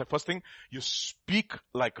first thing, you speak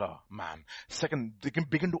like a man. Second, they can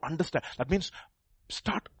begin to understand. That means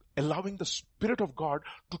start allowing the Spirit of God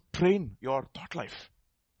to train your thought life.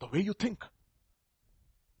 The way you think.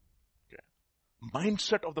 Okay.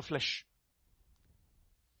 Mindset of the flesh.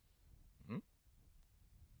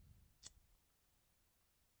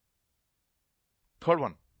 Third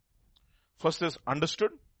one. First is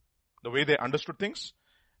understood. The way they understood things.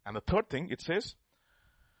 And the third thing, it says,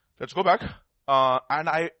 let's go back.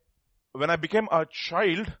 When I became a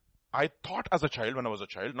child, I thought as a child when I was a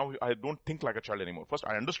child. Now I don't think like a child anymore. First,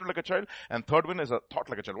 I understood like a child. And third one is a thought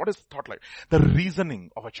like a child. What is thought like? The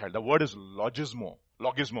reasoning of a child. The word is logismo,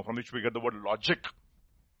 from which we get the word logic.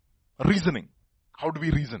 Reasoning. How do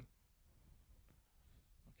we reason?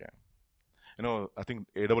 Okay. I think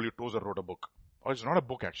A.W. Tozer wrote a book. Or it's not a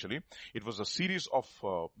book actually. It was a series of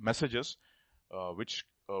messages which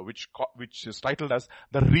is titled as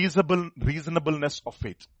The Reasonableness of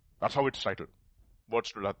Faith. That's how it's titled.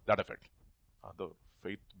 Words to that effect. The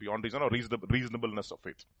faith beyond reason or reasonableness of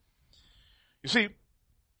faith. You see,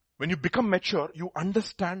 when you become mature, you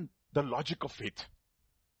understand the logic of faith.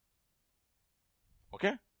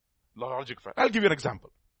 Okay? Logic of faith. I'll give you an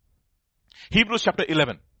example. Hebrews chapter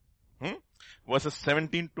 11. Verses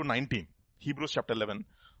 17 to 19. Hebrews chapter 11.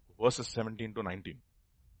 Verses 17 to 19.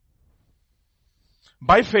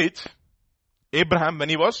 By faith, Abraham, when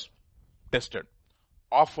he was tested,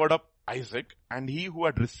 offered up Isaac, and he who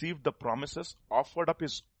had received the promises offered up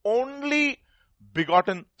his only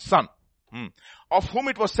begotten son, of whom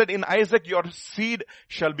it was said, in Isaac your seed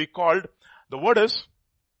shall be called. The word is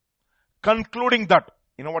concluding that.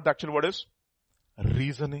 You know what the actual word is?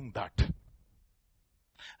 Reasoning that.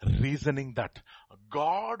 Reasoning that.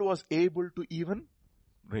 God was able to even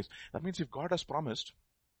raise. That means if God has promised,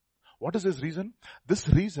 what is his reason? This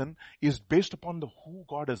reason is based upon who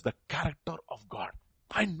God is, the character of God.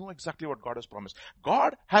 I know exactly what God has promised.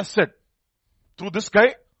 God has said, through this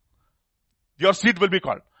guy, your seed will be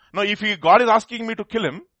called. Now if God is asking me to kill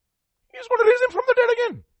him, he's going to raise him from the dead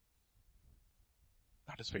again.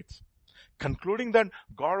 That is faith. Concluding that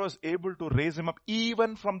God was able to raise him up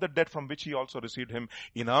even from the dead, from which he also received him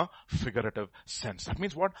in a figurative sense. That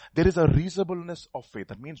means what? There is a reasonableness of faith.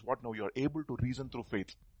 That means what? Now you're able to reason through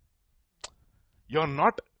faith. You're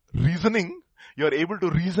not reasoning, you're able to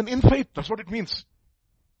reason in faith. That's what it means.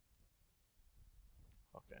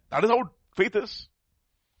 Okay. That is how faith is.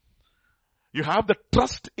 You have the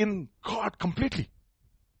trust in God completely.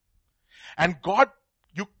 And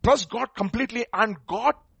you trust God completely and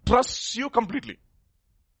God trusts you completely.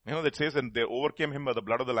 That says, and they overcame him by the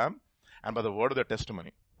blood of the Lamb and by the word of their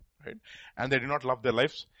testimony. Right? And they did not love their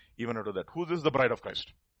lives even unto that. Who is the bride of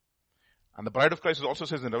Christ? And the bride of Christ also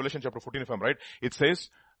says in Revelation chapter 14, if I'm right, it says,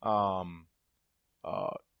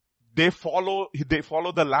 they follow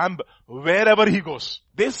the Lamb wherever he goes.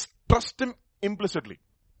 They trust him implicitly.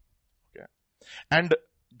 Okay. And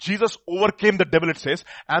Jesus overcame the devil, it says,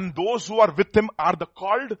 and those who are with him are the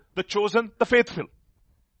called, the chosen, the faithful.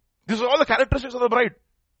 These are all the characteristics of the bride.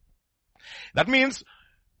 That means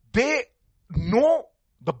they know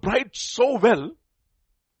the bride so well.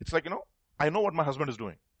 It's like, I know what my husband is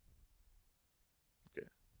doing. Okay.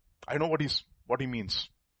 I know what he means.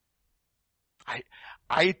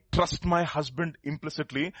 I trust my husband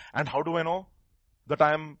implicitly. And how do I know that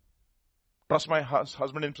trust my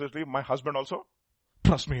husband implicitly? My husband also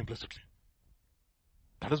trusts me implicitly.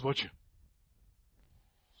 That is virtue.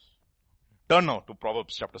 Turn now to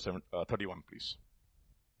Proverbs chapter 31, please.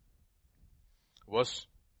 Verse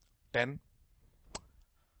 10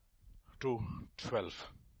 to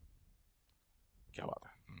 12. Kya baat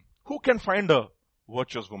hai? Who can find a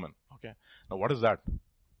virtuous woman? Okay. Now what is that?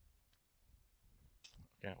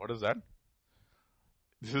 Okay, what is that?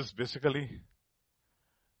 This is basically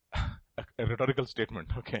a rhetorical statement.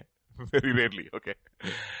 Okay. Very rarely. Okay.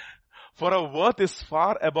 For her worth is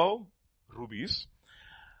far above rubies.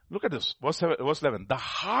 Look at this. Verse 11. The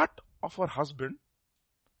heart of her husband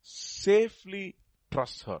safely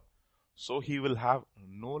trusts her, so he will have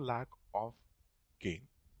no lack of gain.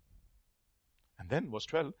 And then verse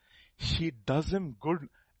 12. she does him good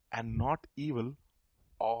and not evil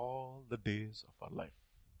all the days of her life.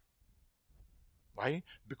 Why?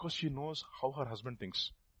 Because she knows how her husband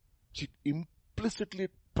thinks. She implicitly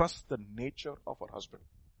trusts the nature of her husband.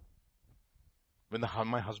 When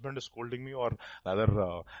my husband is scolding me or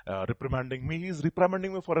rather reprimanding me, he is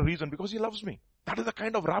reprimanding me for a reason, because he loves me. That is the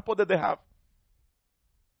kind of rapport that they have.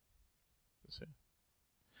 You see?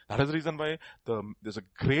 That is the reason why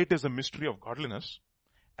great is a mystery of godliness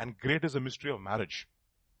and great is a mystery of marriage.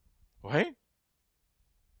 Why?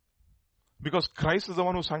 Because Christ is the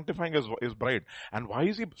one who's sanctifying his bride. And why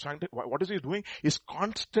is he what is he doing? He's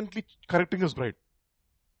constantly correcting his bride,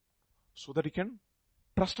 so that he can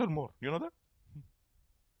trust her more. You know that?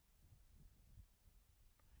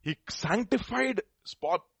 He sanctified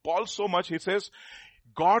Paul so much, he says,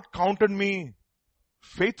 God counted me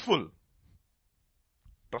faithful,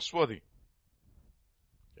 trustworthy.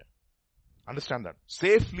 Yeah. Understand that.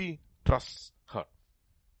 Safely trusts her.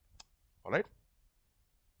 Alright?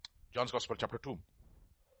 John's Gospel chapter 2.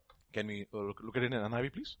 Can we look at it in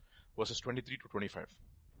NIV, please? Verses 23 to 25.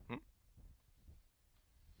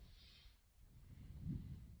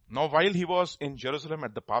 Now while he was in Jerusalem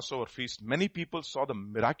at the Passover feast, many people saw the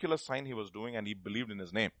miraculous sign he was doing and he believed in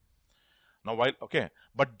his name.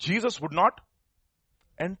 But Jesus would not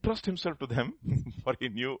entrust himself to them, for he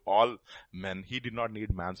knew all men. He did not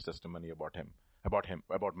need man's testimony about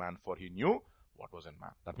man, for he knew what was in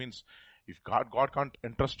man. That means if God can't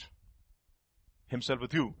entrust himself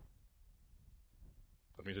with you,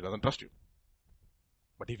 that means he doesn't trust you.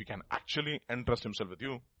 But if he can actually entrust himself with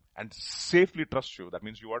you and safely trust you, that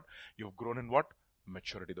means you've grown in what?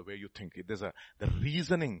 Maturity, the way you think. There's the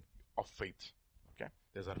reasoning of faith. Okay?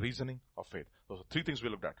 There's a reasoning of faith. Those are three things we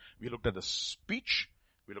looked at. We looked at the speech,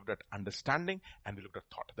 we looked at understanding, and we looked at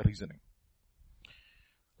thought, the reasoning.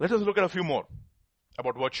 Let us look at a few more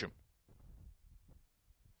about virtue.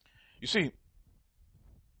 You see,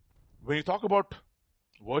 when you talk about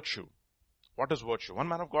virtue, what is virtue? One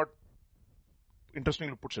man of God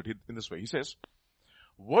interestingly puts it in this way. He says,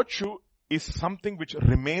 virtue is something which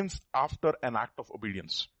remains after an act of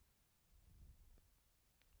obedience.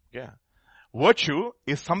 Yeah. Virtue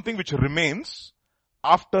is something which remains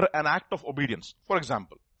after an act of obedience. For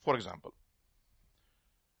example,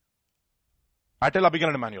 I tell Abigail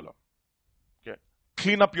and Emanuela, okay,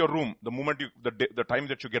 clean up your room the moment the time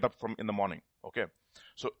that you get up from in the morning. Okay.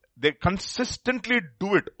 So they consistently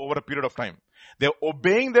do it over a period of time. They're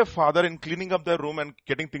obeying their father in cleaning up their room and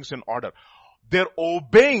getting things in order. They're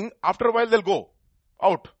obeying. After a while they'll go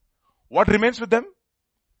out. What remains with them?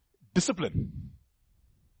 Discipline.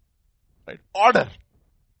 Right? Order.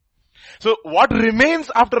 So what remains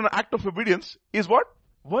after an act of obedience is what?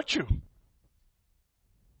 Virtue.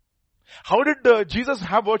 How did Jesus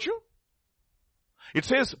have virtue? It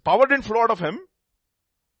says power didn't flow out of him.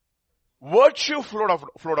 Virtue flowed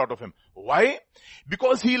out of him. Why?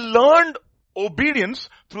 Because he learned obedience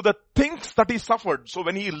through the things that he suffered. So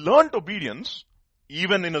when he learned obedience,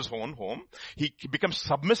 even in his own home, he became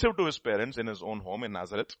submissive to his parents in his own home in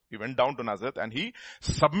Nazareth. He went down to Nazareth and he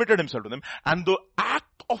submitted himself to them. And the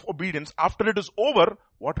act of obedience, after it is over,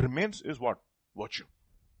 what remains is what? Virtue.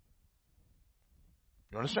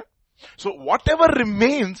 You understand? So whatever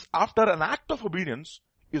remains after an act of obedience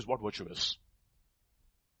is what virtue is.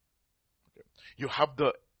 Okay. You have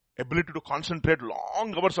the ability to concentrate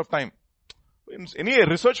long hours of time. In any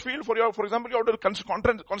research field, for example, you have to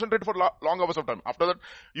concentrate for long hours of time. After that,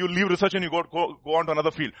 you leave research and you go on to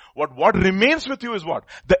another field. What remains with you is what?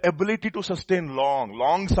 The ability to sustain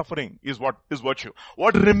long suffering is what is virtue.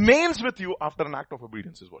 What remains with you after an act of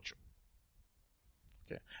obedience is virtue.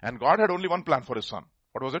 Okay. And God had only one plan for his son.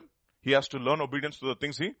 What was it? He has to learn obedience to the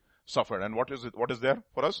things he suffered. And what is it? What is there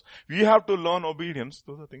for us? We have to learn obedience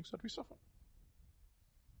to the things that we suffer.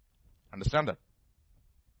 Understand that?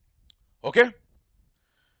 Okay?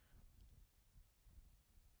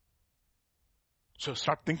 So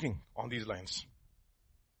start thinking on these lines.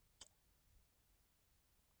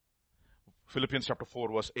 Philippians chapter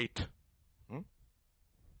 4 verse 8. You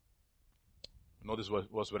know this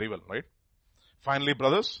verse very well, right? Finally,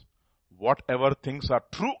 brothers, whatever things are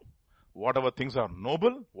true, whatever things are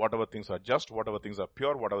noble, whatever things are just, whatever things are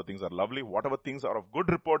pure, whatever things are lovely, whatever things are of good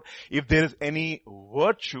report, if there is any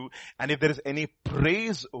virtue and if there is any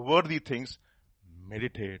praiseworthy things,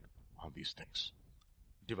 meditate on these things.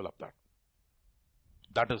 Develop that.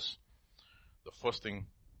 That is the first thing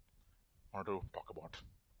I want to talk about.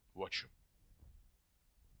 Virtue.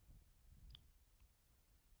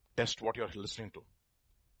 Test what you're listening to.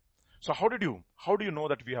 So how do you know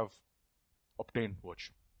that we have obtained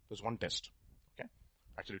virtue? There's one test. Okay.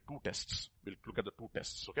 Actually, two tests. We'll look at the two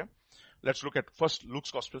tests, okay? Let's look at first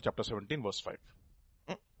Luke's Gospel, chapter 17, verse 5.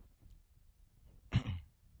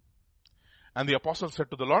 And the apostle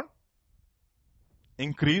said to the Lord,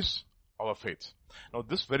 increase our faith. Now,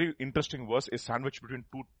 this very interesting verse is sandwiched between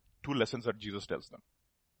two lessons that Jesus tells them.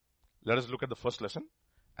 Let us look at the first lesson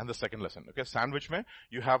and the second lesson. Okay, sandwich mein,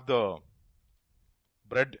 you have the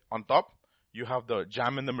bread on top, you have the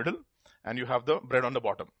jam in the middle, and you have the bread on the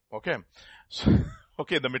bottom. Okay, so,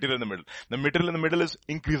 okay, the material in the middle. The material in the middle is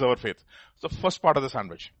increase our faith. So first part of the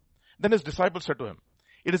sandwich. Then his disciples said to him,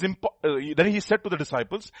 then he said to the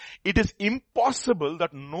disciples, it is impossible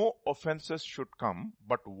that no offenses should come,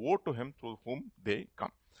 but woe to him through whom they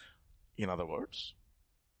come. In other words,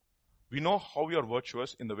 we know how you are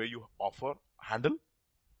virtuous in the way you handle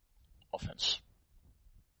offense.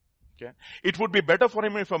 Okay. It would be better for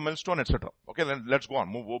him if a millstone, etc. Okay, then let's go on.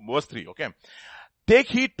 Move, verse 3. Okay. Take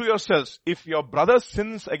heed to yourselves. If your brother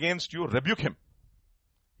sins against you, rebuke him.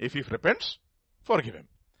 If he repents, forgive him.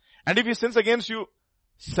 And if he sins against you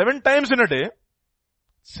 7 times in a day,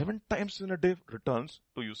 7 times in a day returns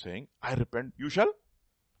to you saying, I repent, you shall.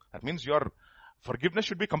 That means your forgiveness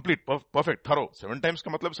should be complete, perfect, thorough. 7 times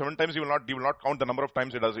ka matlab, 7 times he will not count the number of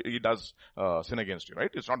times he does sin against you,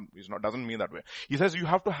 right? Doesn't mean that way. He says you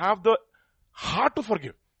have to have the heart to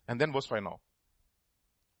forgive. And then verse 5 now.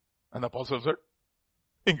 And the apostle said,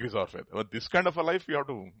 increase our faith. But this kind of a life, you have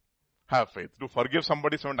to have faith. To forgive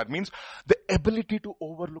somebody, that means the ability to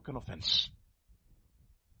overlook an offense.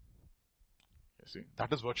 You see,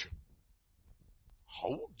 that is virtue.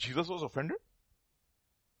 How Jesus was offended?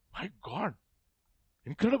 My God.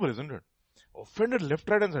 Incredible, isn't it? Offended left,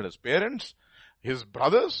 right, and center. His parents, his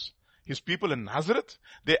brothers, his people in Nazareth.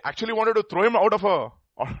 They actually wanted to throw him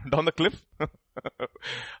down the cliff.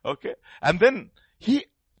 Okay. And then he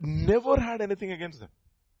never had anything against them.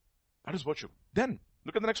 That is virtue. Then,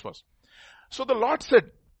 look at the next verse. So the Lord said,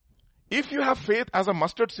 if you have faith as a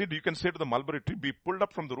mustard seed, you can say to the mulberry tree, be pulled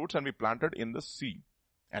up from the roots and be planted in the sea.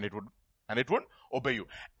 And it would obey you.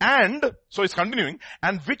 And, so it's continuing,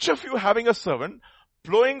 and which of you having a servant,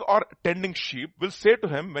 plowing or tending sheep, will say to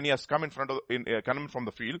him when he has come from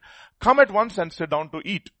the field, come at once and sit down to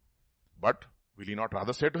eat. But will he not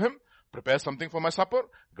rather say to him, prepare something for my supper,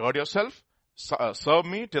 gird yourself, serve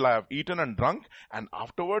me till I have eaten and drunk, and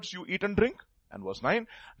afterwards you eat and drink? And verse 9,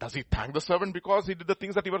 does he thank the servant because he did the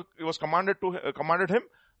things that he was commanded him?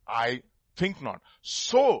 I think not.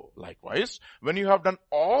 So, likewise, when you have done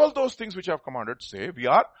all those things which I have commanded, say, we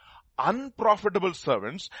are unprofitable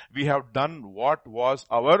servants. We have done what was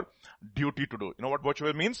our duty to do. You know what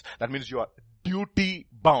virtue means? That means you are duty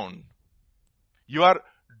bound. You are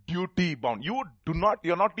duty bound. You're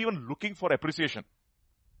not even looking for appreciation.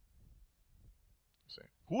 Say,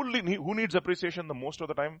 who needs appreciation the most of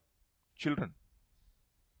the time? Children.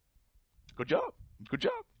 Good job.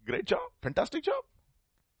 Great job. Fantastic job.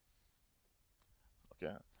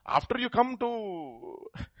 Okay. After you come to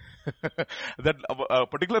that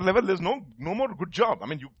particular level, there's no more good job. I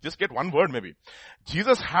mean, you just get one word maybe.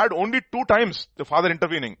 Jesus had only 2 times the Father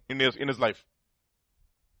intervening in his life.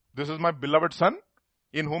 This is my beloved Son,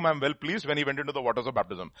 in whom I am well pleased, when he went into the waters of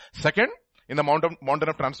baptism. Second, in the mountain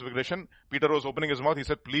of transfiguration, Peter was opening his mouth. He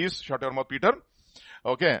said, please shut your mouth, Peter.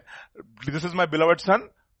 Okay. This is my beloved Son.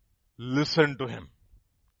 Listen to him.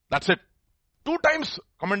 That's it. 2 times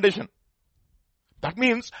commendation. That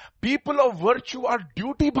means people of virtue are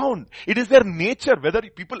duty bound. It is their nature. Whether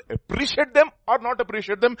people appreciate them or not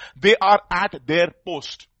appreciate them, they are at their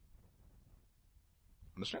post.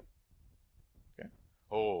 Understand? Okay.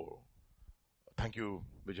 Oh, thank you,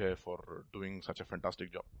 Vijay, for doing such a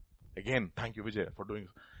fantastic job. Again, thank you, Vijay, for doing.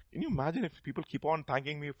 Can you imagine if people keep on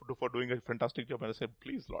thanking me for doing a fantastic job, and I say,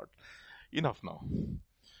 please, Lord, enough now.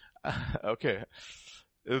 Okay.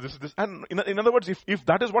 And in other words, if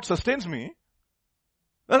that is what sustains me,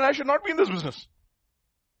 then I should not be in this business.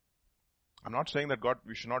 I'm not saying that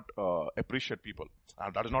we should not appreciate people.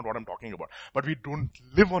 That is not what I'm talking about. But we don't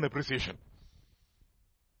live on appreciation.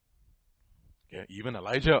 Yeah, even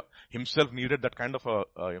Elijah himself needed that kind of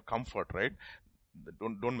a comfort, right?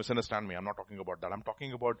 Don't misunderstand me. I'm not talking about that. I'm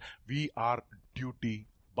talking about we are duty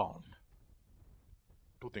bound.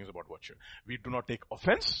 2 things about virtue. We do not take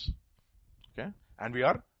offense, okay? And we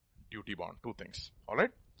are duty bound. 2 things.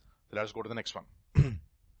 Alright? So let's go to the next one.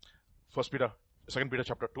 2 Peter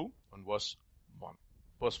chapter 2 and verse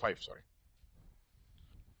 5, sorry.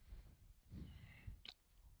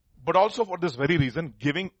 But also for this very reason,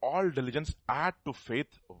 giving all diligence, add to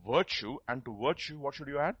faith virtue, and to virtue, what should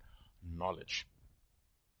you add? Knowledge.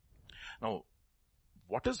 Now,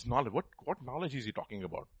 what is knowledge? What knowledge is he talking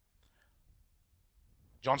about?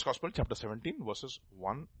 John's Gospel, chapter 17, verses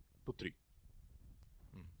 1 to 3.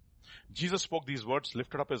 Jesus spoke these words,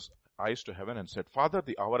 lifted up his eyes to heaven and said, Father,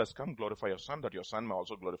 the hour has come, glorify your Son, that your Son may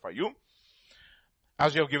also glorify you.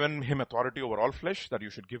 As you have given him authority over all flesh, that you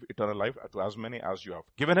should give eternal life to as many as you have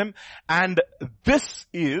given him. And this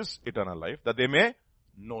is eternal life, that they may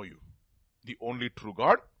know you, the only true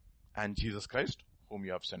God, and Jesus Christ, whom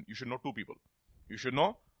you have sent. You should know two people. You should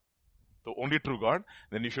know the only true God,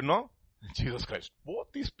 then you should know Jesus Christ. Both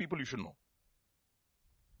these people you should know.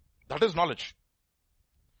 That is knowledge.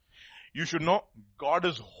 You should know God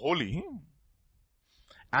is holy,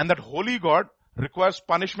 and that holy God requires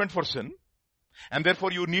punishment for sin, and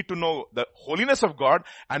therefore you need to know the holiness of God,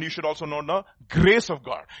 and you should also know the grace of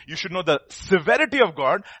God. You should know the severity of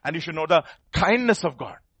God, and you should know the kindness of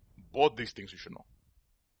God. Both these things you should know.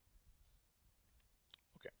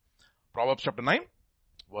 Okay. Proverbs chapter 9,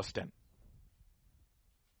 verse 10.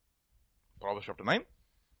 Proverbs chapter 9,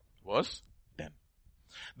 verse 10.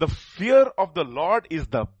 The fear of the Lord is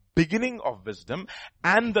the beginning of wisdom,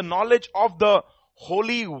 and the knowledge of the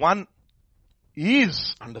Holy One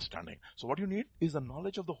is understanding. So what you need is the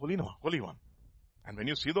knowledge of the Holy One. And when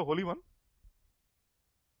you see the Holy One,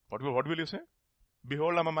 what will you say?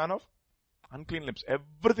 Behold, I am a man of unclean lips.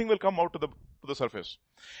 Everything will come out to the surface.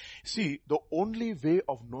 See, the only way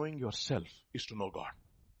of knowing yourself is to know God.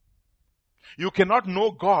 You cannot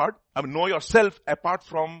know God, know yourself apart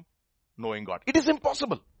from knowing God. It is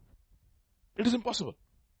impossible. It is impossible.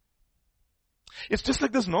 It's just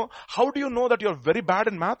like this, no? How do you know that you're very bad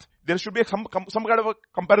in math? There should be some kind of a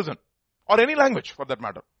comparison. Or any language for that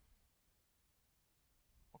matter.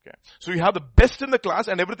 Okay. So you have the best in the class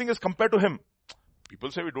and everything is compared to him.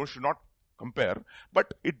 People say we should not compare.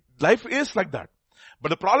 But life is like that. But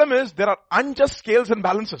the problem is there are unjust scales and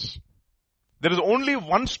balances. There is only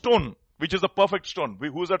one stone, which is the perfect stone.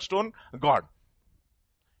 Who is that stone? God.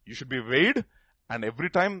 You should be weighed, and every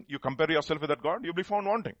time you compare yourself with that God, you'll be found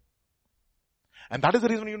wanting. And that is the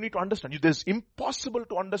reason you need to understand. It is impossible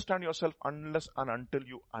to understand yourself unless and until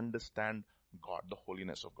you understand God, the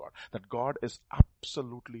holiness of God. That God is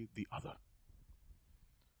absolutely the other.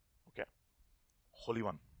 Okay. Holy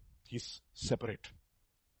One. He's separate.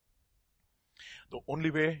 The only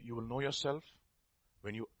way you will know yourself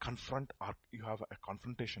when you you have a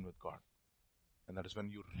confrontation with God. And that is when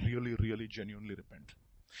you really, really genuinely repent.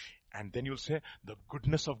 And then you'll say, the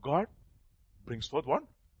goodness of God brings forth what?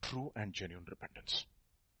 True and genuine repentance.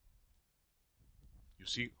 You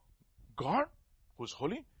see God, who is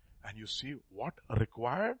holy, and you see what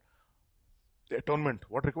required the atonement.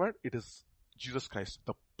 What required? It is Jesus Christ,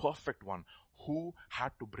 the perfect one, who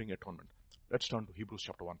had to bring atonement. Let's turn to Hebrews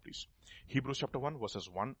chapter 1, please. Hebrews chapter 1, verses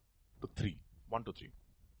 1 to 3. 1 to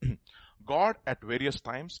 3. God at various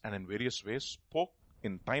times and in various ways spoke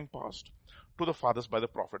in time past to the fathers by the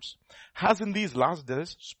prophets, has in these last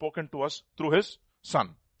days spoken to us through his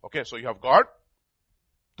Son. Okay, so you have God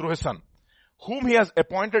through his Son, whom he has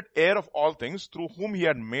appointed heir of all things, through whom he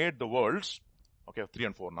had made the worlds. Okay, 3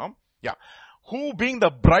 and 4 now. Yeah. Who being the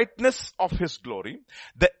brightness of his glory,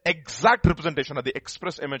 the exact representation of the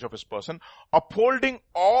express image of his person, upholding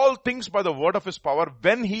all things by the word of his power,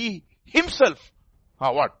 when he himself,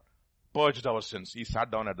 purged our sins. He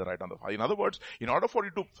sat down at the right hand of the Father. In other words, in order for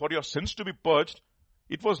your sins to be purged,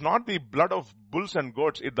 it was not the blood of bulls and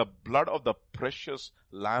goats, it's the blood of the precious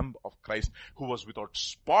Lamb of Christ, who was without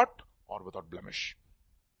spot or without blemish.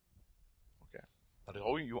 Okay. That is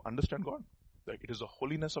how you understand God. It is the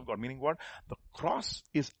holiness of God. Meaning what? The cross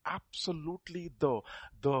is absolutely the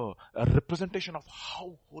representation of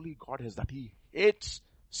how holy God is, that he hates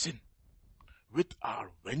sin with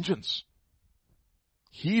our vengeance.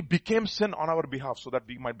 He became sin on our behalf so that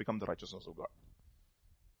we might become the righteousness of God.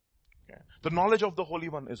 Okay. The knowledge of the Holy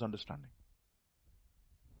One is understanding.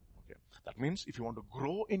 Okay. That means if you want to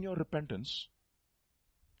grow in your repentance,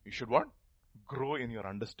 you should what? Grow in your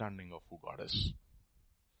understanding of who God is.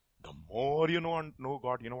 The more you know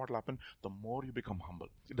God, you know what will happen? The more you become humble.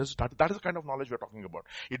 That is the kind of knowledge we are talking about.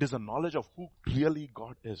 It is a knowledge of who really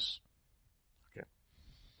God is. Okay.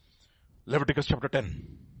 Leviticus chapter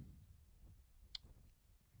 10.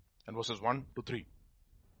 And verses 1 to 3.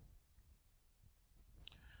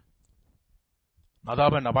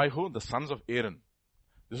 Nadab and Abihu, the sons of Aaron.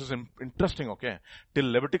 This is interesting, okay.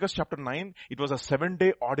 Till Leviticus chapter 9, it was a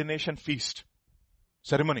 7-day ordination feast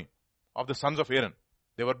ceremony of the sons of Aaron.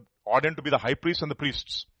 They were ordained to be the high priests and the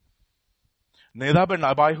priests. Nadab and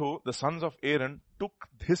Abihu, the sons of Aaron, took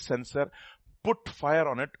his censer, put fire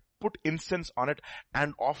on it, put incense on it,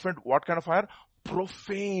 and offered what kind of fire?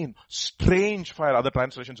 Profane, strange fire. Other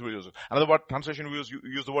translations will use it. Another translation will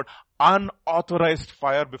use the word unauthorized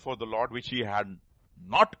fire before the Lord, which he had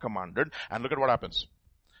not commanded. And look at what happens.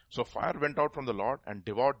 So fire went out from the Lord and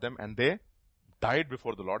devoured them, and they died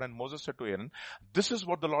before the Lord. And Moses said to Aaron, this is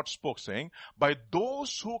what the Lord spoke, saying, by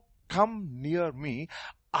those who come near me,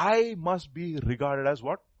 I must be regarded as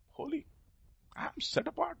what? Holy. I am set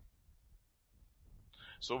apart.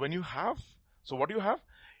 So what do you have?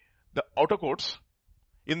 The outer courts.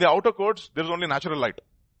 In the outer courts, there is only natural light.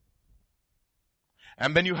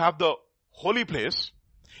 And then you have the holy place.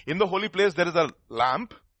 In the holy place, there is a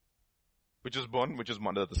lamp, which is burned, which is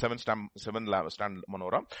the seven stand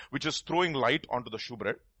menorah, which is throwing light onto the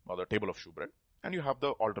shewbread, or the table of shewbread. And you have the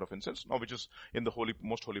altar of incense, now which is in the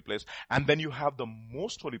most holy place. And then you have the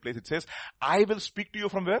most holy place. It says, I will speak to you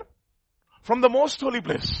from where? From the most holy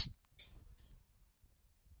place.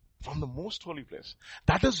 From the most holy place.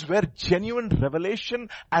 That is where genuine revelation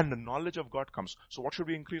and knowledge of God comes. So what should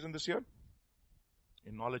we increase in this year?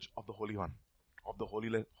 In knowledge of the Holy One. Of the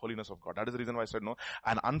holiness of God. That is the reason why I said no.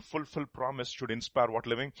 An unfulfilled promise should inspire what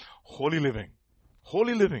living? Holy living.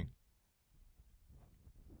 Holy living.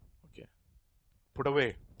 Okay. Put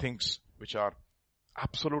away things which are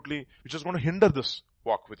which is going to hinder this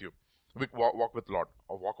walk with you. Walk with Lord,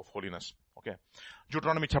 or walk of holiness. Okay.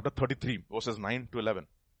 Deuteronomy chapter 33, verses 9 to 11.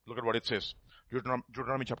 Look at what it says.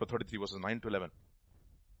 Deuteronomy chapter 33, verses 9 to 11.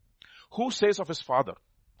 Who says of his father?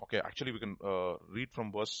 Okay, actually we can read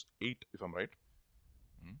from verse 8 if I'm right.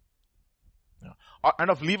 Yeah.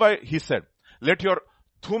 And of Levi he said, let your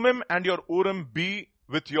Thummim and your Urim be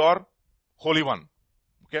with your Holy One.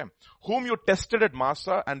 Okay. Whom you tested at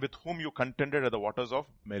Massa and with whom you contended at the waters of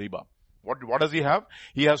Meribah. What does he have?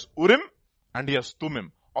 He has Urim and he has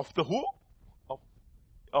Thummim. Of the who?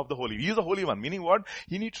 Of the Holy. He is the Holy One. Meaning what?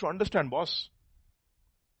 He needs to understand, boss.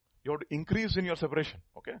 You have to increase in your separation.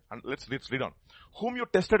 Okay? And let's read on. Whom you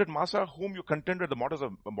tested at Massa, whom you contended at the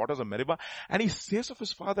waters of Meribah. And he says of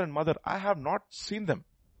his father and mother, I have not seen them.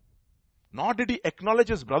 Nor did he acknowledge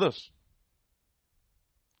his brothers.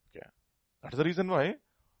 Okay. That is the reason why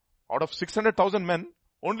out of 600,000 men,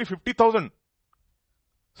 only 50,000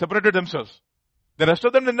 separated themselves. The rest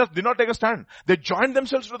of them did not take a stand. They joined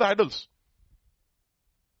themselves to the idols.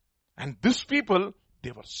 And these people,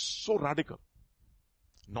 they were so radical.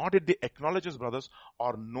 Nor did they acknowledge his brothers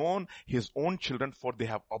or known his own children, for they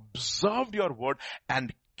have observed your word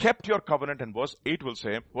and kept your covenant. And verse 10 will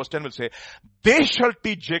say, they shall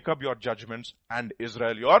teach Jacob your judgments and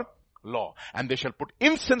Israel your law. And they shall put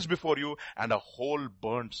incense before you and a whole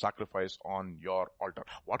burnt sacrifice on your altar.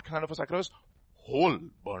 What kind of a sacrifice? Whole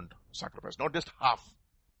burnt sacrifice, not just half.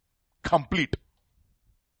 Complete.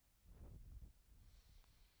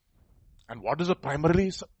 And what is the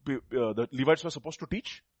the Levites were supposed to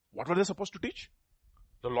teach? What were they supposed to teach?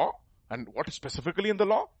 The law. And what is specifically in the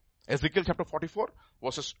law? Ezekiel chapter 44,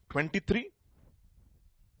 verses 23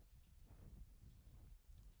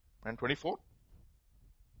 and 24.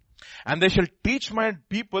 And they shall teach my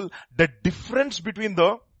people the difference between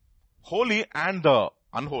the holy and the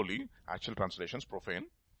unholy. Actual translations, profane.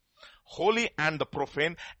 Holy and the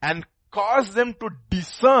profane, and cause them to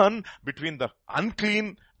discern between the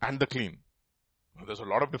unclean and the clean. There's a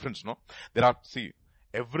lot of difference, no?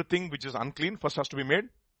 Everything which is unclean first has to be made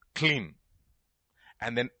clean.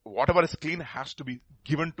 And then whatever is clean has to be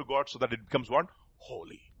given to God so that it becomes what?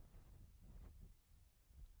 Holy.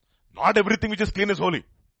 Not everything which is clean is holy.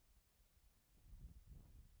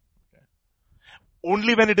 Okay.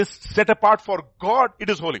 Only when it is set apart for God, it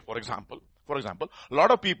is holy. For example, a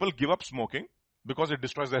lot of people give up smoking because it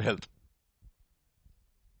destroys their health.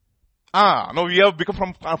 No, we have become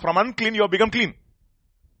from unclean, you have become clean.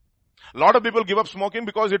 A lot of people give up smoking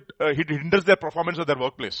because it hinders their performance at their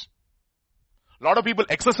workplace. A lot of people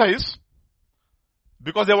exercise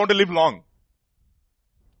because they want to live long.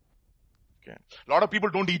 Okay. A lot of people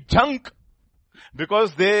don't eat junk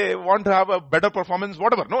because they want to have a better performance,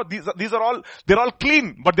 whatever. No, these are all, they're all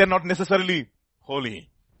clean, but they're not necessarily holy.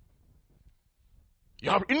 You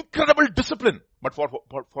have incredible discipline, but for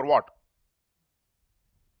what?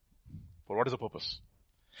 For what is the purpose?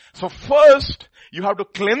 So first, you have to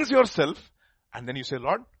cleanse yourself, and then you say,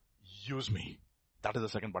 Lord, use me. That is the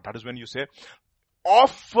second part. That is when you say,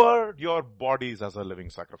 offer your bodies as a living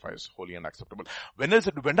sacrifice, holy and acceptable. When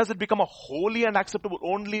does it become a holy and acceptable?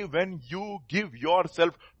 Only when you give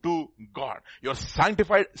yourself to God. You're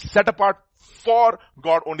sanctified, set apart for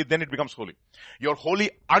God, only then it becomes holy. You're holy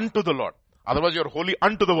unto the Lord. Otherwise, you're holy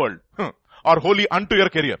unto the world. Or holy unto your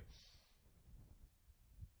career.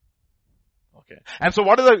 Okay. And so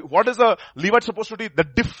what is a Levite supposed to do? The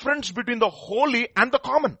difference between the holy and the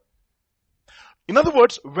common. In other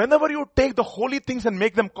words, whenever you take the holy things and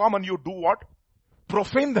make them common, you do what?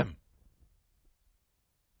 Profane them.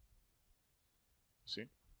 See?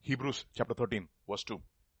 Hebrews chapter 13, verse 2.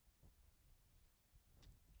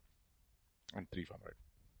 And 3 if I'm right.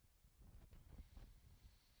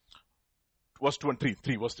 Verse 2 and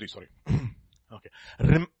 3. Verse 3, sorry. Okay.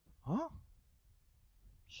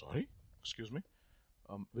 Sorry, excuse me.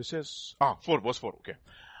 This says, 4, verse 4, okay.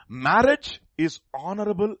 Marriage is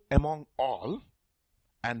honorable among all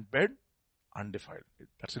and bed undefiled.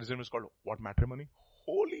 That's the reason it's called what matrimony?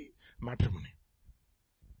 Holy matrimony.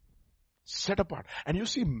 Set apart. And you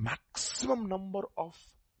see maximum number of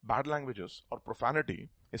bad languages or profanity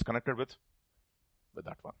is connected with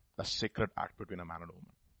that one. The sacred act between a man and a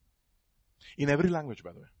woman. In every language,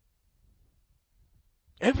 by the way.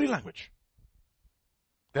 Every language.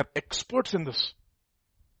 They're experts in this.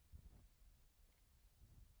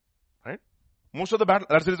 Right? Most of the bad,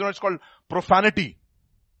 that's the reason why it's called profanity.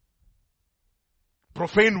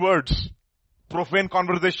 Profane words. Profane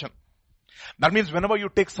conversation. That means whenever you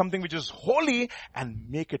take something which is holy and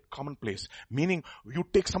make it commonplace, meaning you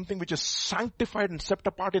take something which is sanctified and set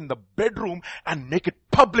apart in the bedroom and make it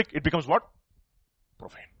public, it becomes what?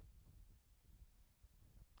 Profane.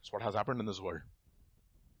 That's what has happened in this world.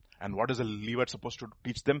 And what is a Levite supposed to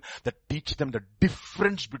teach them? That teach them the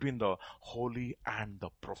difference between the holy and the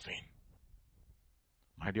profane.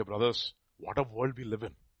 My dear brothers, what a world we live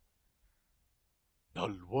in.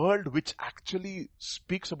 The world which actually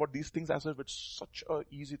speaks about these things as if it's such an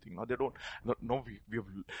easy thing. No, they don't. No,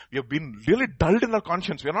 we have been really dulled in our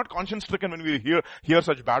conscience. We are not conscience stricken when we hear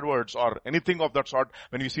such bad words or anything of that sort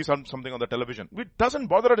when we see something on the television. It doesn't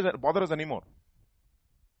bother us anymore.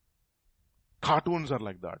 Cartoons are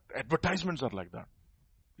like that. Advertisements are like that.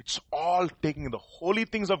 It's all taking the holy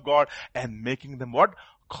things of God and making them what?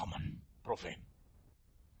 Common. Profane.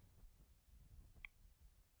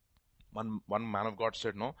 One man of God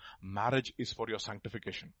said, no, marriage is for your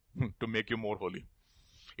sanctification, to make you more holy.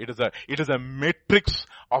 It is a matrix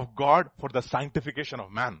of God for the sanctification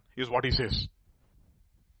of man, is what he says.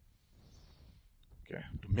 Okay,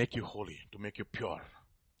 to make you holy, to make you pure,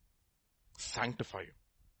 sanctify you.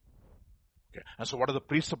 Okay, and so what are the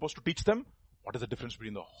priests supposed to teach them? What is the difference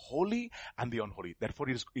between the holy and the unholy? Therefore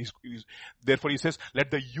he says,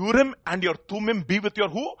 let the Urim and your Thummim be with your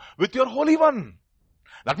who? With your Holy One.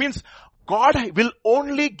 That means God will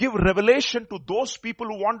only give revelation to those people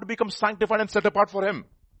who want to become sanctified and set apart for Him.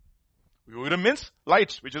 Urim means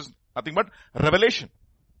lights, which is nothing but revelation.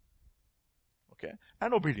 Okay,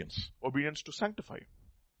 and obedience. Obedience to sanctify.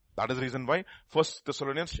 That is the reason why 1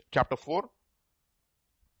 Thessalonians chapter 4,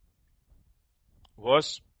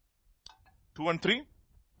 verse 2 and 3.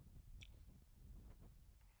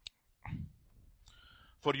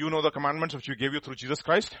 For you know the commandments which we gave you through Jesus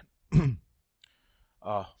Christ.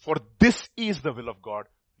 For this is the will of God,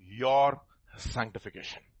 your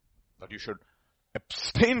sanctification. That you should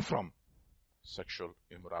abstain from sexual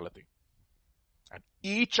immorality. And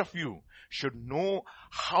each of you should know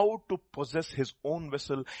how to possess his own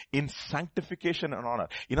vessel in sanctification and honor.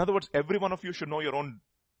 In other words, every one of you should know your own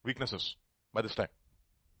weaknesses by this time.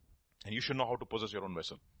 And you should know how to possess your own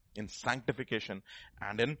vessel in sanctification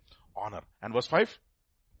and in honor. And verse 5.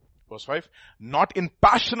 Verse 5, not in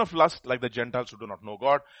passion of lust like the Gentiles who do not know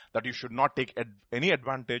God, that you should not take any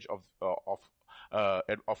advantage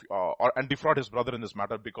and defraud his brother in this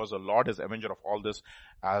matter, because the Lord is avenger of all this,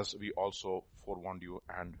 as we also forewarned you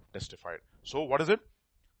and testified. So what is it?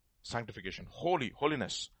 Sanctification,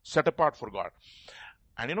 holiness, set apart for God.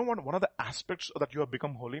 And you know what? One of the aspects that you have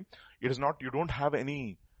become holy, it is not, you don't have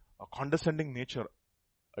any condescending nature.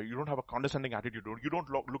 You don't have a condescending attitude. You don't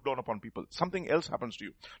look down upon people. Something else happens to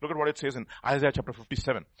you. Look at what it says in Isaiah chapter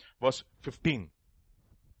 57, verse 15.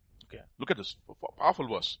 Okay, look at this. Powerful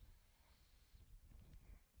verse.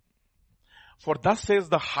 For thus says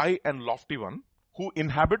the high and lofty one, who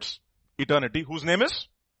inhabits eternity, whose name is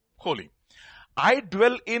holy. I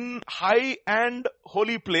dwell in high and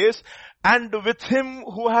holy place, and with him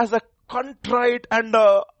who has a contrite and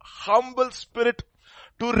a humble spirit,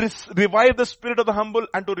 to revive the spirit of the humble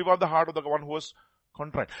and to revive the heart of the one who is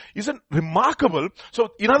contrite. Isn't remarkable?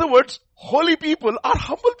 So, in other words, holy people are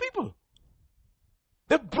humble people.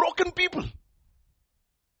 They're broken people.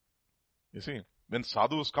 You see, when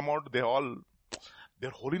sadhus come out,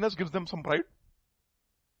 their holiness gives them some pride.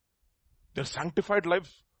 Their sanctified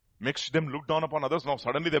life makes them look down upon others. Now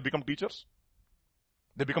suddenly they become teachers.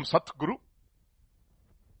 They become Sat Guru.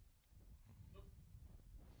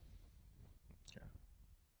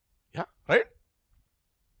 Yeah, right?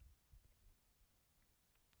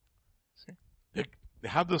 See, they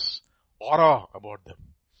have this aura about them.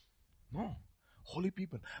 No. Holy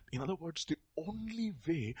people. In other words, the only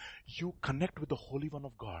way you connect with the Holy One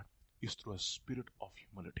of God is through a spirit of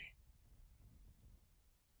humility.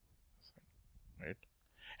 Right?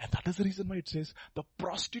 And that is the reason why it says the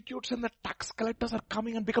prostitutes and the tax collectors are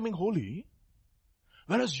coming and becoming holy,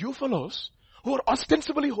 whereas you fellows who are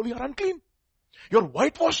ostensibly holy are unclean. You're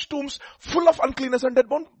whitewashed tombs full of uncleanness and dead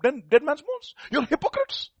man's bones. You're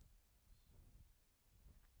hypocrites.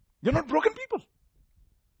 You're not broken people.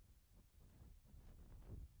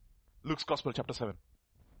 Luke's Gospel chapter 7,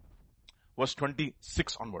 verse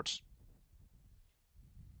 26 onwards.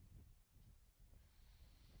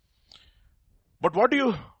 But what do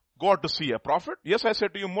you go out to see? A prophet? Yes, I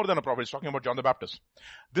said to you, more than a prophet. He's talking about John the Baptist.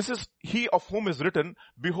 This is he of whom is written,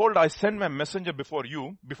 behold, I send my messenger before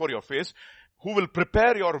you, before your face, who will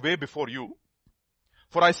prepare your way before you.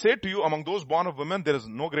 For I say to you, among those born of women, there is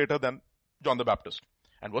no greater than John the Baptist.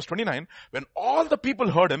 And verse 29, when all the people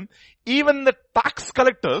heard him, even the tax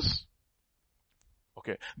collectors,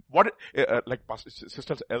 okay, like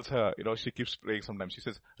Sister Elsa, she keeps praying sometimes. She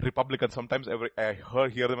says Republicans. Sometimes I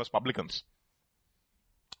hear them as publicans.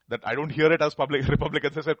 That I don't hear it as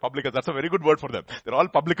Republicans. I say publicans. That's a very good word for them. They're all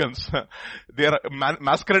publicans. They are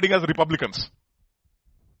masquerading as Republicans.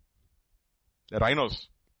 They're rhinos.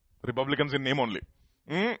 Republicans in name only.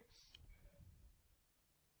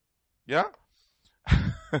 Yeah?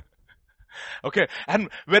 Okay. And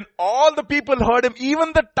when all the people heard him,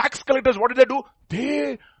 even the tax collectors, what did they do?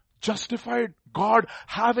 They justified God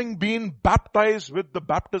having been baptized with the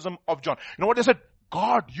baptism of John. You know what they said?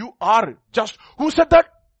 God, you are just. Who said that?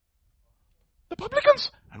 The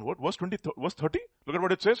publicans. And what verse 30? Look at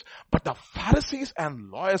what it says. But the Pharisees and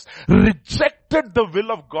lawyers rejected the will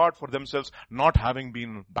of God for themselves, not having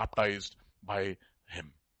been baptized by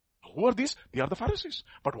him. Who are these? They are the Pharisees.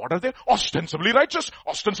 But what are they? Ostensibly righteous,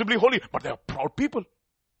 ostensibly holy, but they are proud people.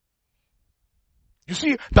 You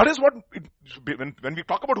see, that is what, when we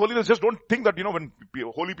talk about holiness, just don't think that, when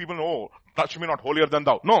holy people know, touch me not holier than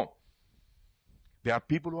thou. No. They are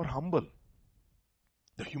people who are humble.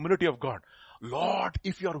 The humility of God. Lord,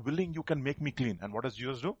 if you are willing, you can make me clean. And what does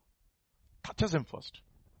Jesus do? Touches him first.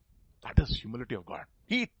 That is humility of God.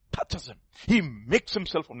 He touches him. He makes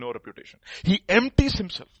himself of no reputation. He empties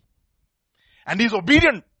himself. And he is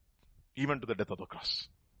obedient even to the death of the cross.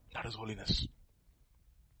 That is holiness.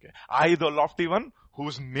 Okay. I, the lofty one,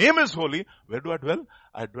 whose name is holy, where do I dwell?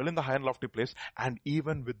 I dwell in the high and lofty place, and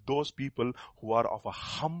even with those people who are of a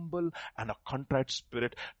humble and a contrite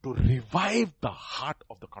spirit, to revive the heart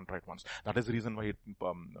of the contrite ones. That is the reason why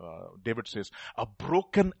David says, a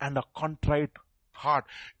broken and a contrite heart,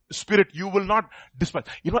 spirit, you will not despise.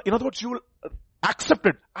 In other words, you will accept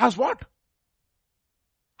it as what?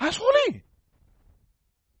 As holy.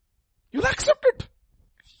 You'll accept it.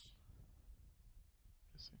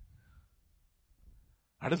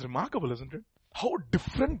 That is remarkable, isn't it? How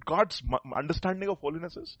different God's understanding of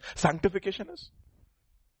holiness is, sanctification is.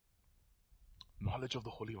 Knowledge of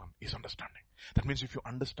the Holy One is understanding. That means if you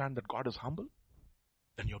understand that God is humble,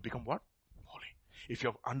 then you have become what? Holy. If you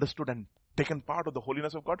have understood and taken part of the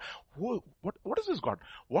holiness of God, what is this God?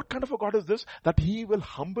 What kind of a God is this? That he will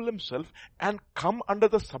humble himself and come under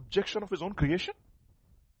the subjection of his own creation?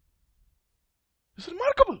 It's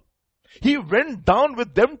remarkable. He went down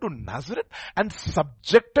with them to Nazareth and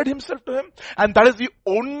subjected himself to him. And that is the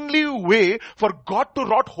only way for God to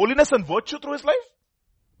wrought holiness and virtue through his life.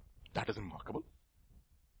 That is remarkable.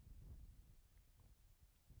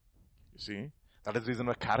 You see, that is the reason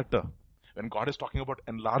why character, when God is talking about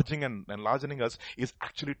enlarging us, is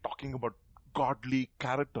actually talking about godly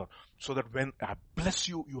character. So that when I bless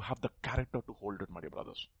you, you have the character to hold it, my dear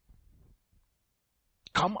brothers.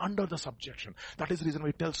 Come under the subjection. That is the reason why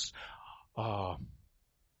it tells,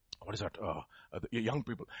 young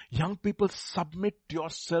people. Young people, submit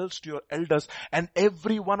yourselves to your elders, and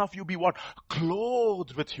every one of you be what?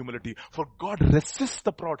 Clothed with humility. For God resists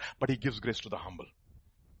the proud, but he gives grace to the humble.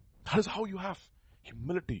 That is how you have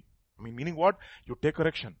humility. Meaning what? You take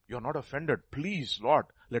correction. You are not offended. Please, Lord,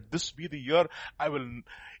 let this be the year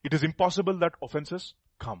it is impossible that offenses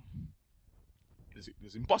come. It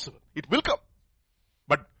is impossible. It will come.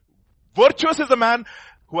 But virtuous is a man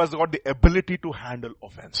who has got the ability to handle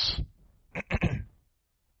offense.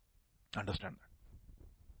 Understand that.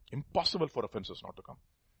 Impossible for offenses not to come.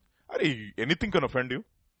 Anything can offend you.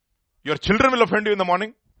 Your children will offend you in the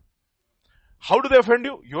morning. How do they offend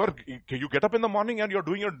you? You get up in the morning and you're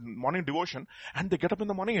doing your morning devotion, and they get up in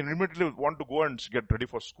the morning and immediately want to go and get ready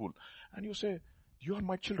for school. And you say, you are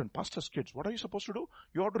my children, pastor's kids. What are you supposed to do?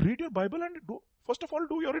 You have to read your Bible and first of all,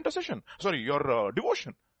 do your your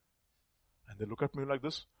devotion. And they look at me like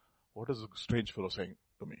this. What is a strange fellow saying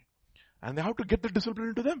to me? And they have to get the discipline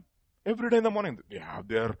into them. Every day in the morning, they have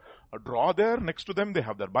their drawer there next to them. They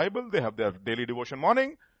have their Bible. They have their daily devotion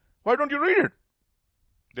morning. Why don't you read it?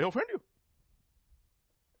 They offend you.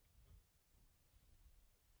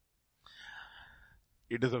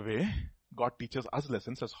 It is a way God teaches us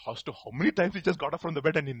lessons as to how many times we just got up from the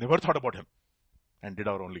bed and he never thought about him and did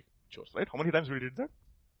our only chores, right? How many times we did that?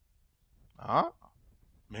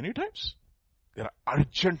 Many times. There are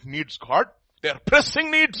urgent needs, God. There are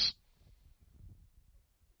pressing needs.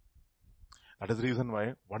 That is the reason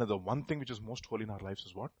why one thing which is most holy in our lives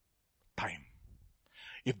is what? Time.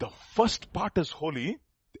 If the first part is holy,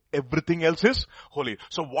 everything else is holy.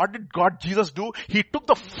 So what did Jesus do? He took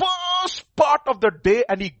the first part of the day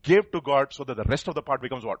and he gave to God so that the rest of the part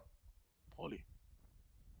becomes what? Holy.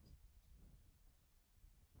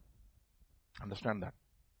 Understand that?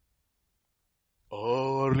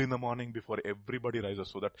 Early in the morning before everybody rises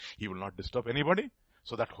so that he will not disturb anybody.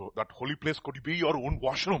 So that holy place could be your own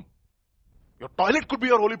washroom. Your toilet could be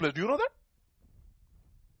your holy place. Do you know that?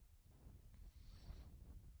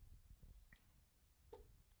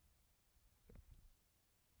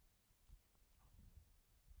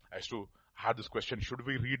 I used to have this question, should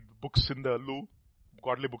we read books in the loo?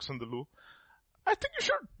 Godly books in the loo? I think you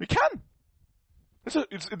should. We can.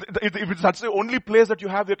 If that's the only place that you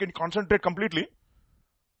have where you can concentrate completely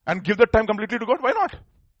and give that time completely to God, why not?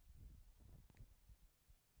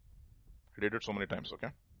 I did it so many times, okay?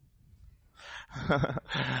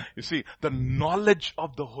 You see, the knowledge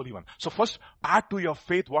of the Holy One. So first, add to your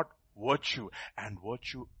faith what? Virtue. And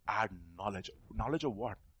virtue add knowledge. Knowledge of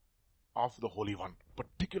what? Of the Holy One.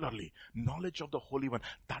 Particularly, knowledge of the Holy One.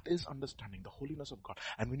 That is understanding the holiness of God.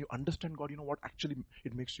 And when you understand God, you know what actually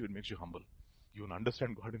it makes you? It makes you humble. You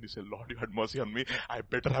understand God and you say, Lord, you had mercy on me. I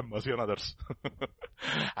better have mercy on others.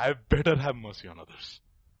 I better have mercy on others.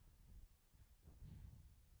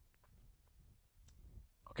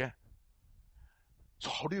 Okay. So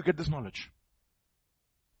how do you get this knowledge?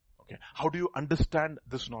 Okay. How do you understand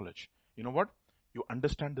this knowledge? You know what? You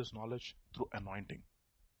understand this knowledge through anointing.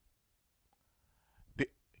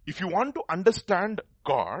 If you want to understand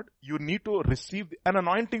God, you need to receive an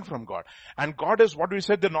anointing from God. And God is, what we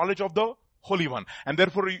said, the knowledge of the Holy One. And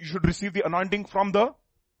therefore you should receive the anointing from the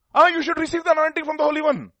Holy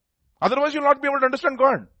One. Otherwise you'll not be able to understand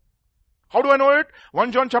God. How do I know it?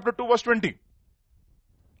 1 John chapter 2 verse 20.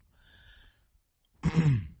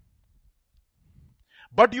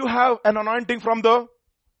 But you have an anointing from the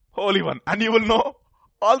Holy One and you will know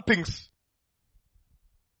all things.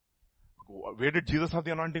 Where did Jesus have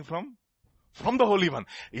the anointing from? From the Holy One.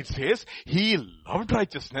 It says, he loved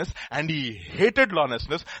righteousness and he hated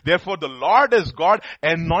lawlessness. Therefore the Lord is God,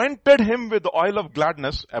 anointed him with the oil of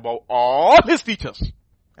gladness above all his teachers.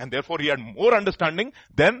 And therefore he had more understanding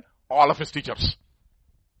than all of his teachers.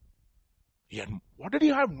 What did he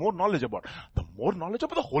have more knowledge about? The more knowledge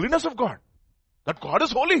about the holiness of God. That God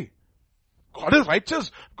is holy. God is righteous.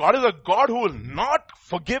 God is a God who will not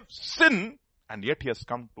forgive sin. And yet he has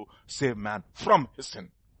come to save man from his sin.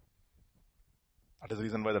 That is the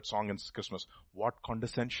reason why that song in Christmas. What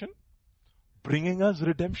condescension? Bringing us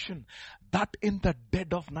redemption. That in the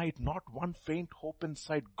dead of night, not one faint hope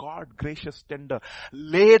inside. God, gracious tender,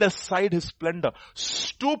 laid aside his splendor,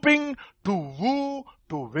 stooping to woo,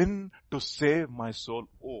 to win, to save my soul.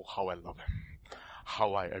 Oh, how I love him.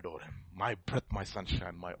 How I adore him. My breath, my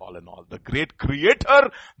sunshine, my all in all. The great creator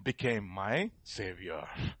became my savior.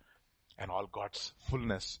 And all God's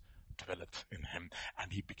fullness dwelleth in him.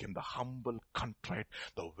 And he became the humble, contrite,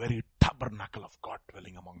 the very tabernacle of God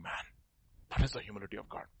dwelling among man. That is the humility of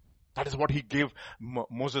God. That is what he gave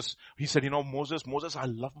Moses. He said, Moses, I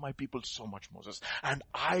love my people so much, Moses. And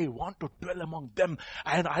I want to dwell among them.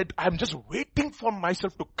 And I'm just waiting for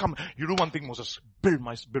myself to come. You do one thing, Moses. Build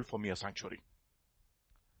for me a sanctuary.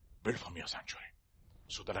 Build for me a sanctuary.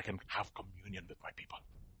 So that I can have communion with my people.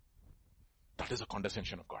 That is the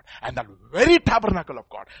condescension of God. And that very tabernacle of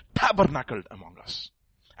God, tabernacled among us.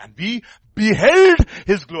 And we beheld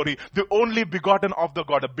his glory, the only begotten of the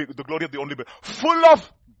God, the glory of the only begotten, full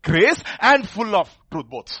of grace and full of truth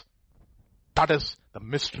both. That is the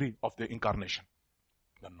mystery of the incarnation.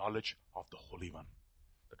 The knowledge of the Holy One.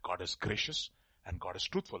 That God is gracious and God is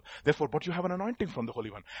truthful. Therefore, but you have an anointing from the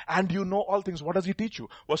Holy One. And you know all things. What does he teach you?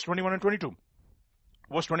 Verse 21 and 22.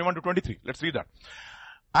 Verse 21 to 23. Let's read that.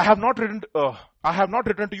 I have not written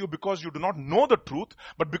to you because you do not know the truth,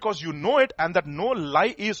 but because you know it and that no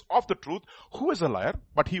lie is of the truth. Who is a liar?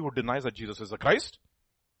 But he who denies that Jesus is the Christ.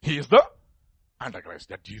 He is the Antichrist.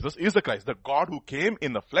 That Jesus is the Christ. The God who came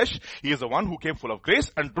in the flesh. He is the one who came full of grace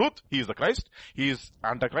and truth. He is the Christ. He is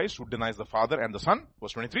Antichrist who denies the Father and the Son.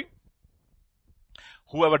 Verse 23.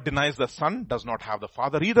 Whoever denies the Son does not have the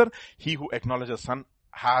Father either. He who acknowledges the Son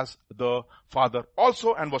has the Father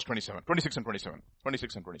also. And verse 26 and 27.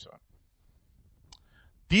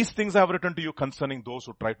 These things I have written to you concerning those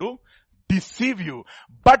who try to deceive you.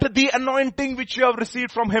 But the anointing which you have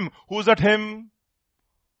received from him, who's at him?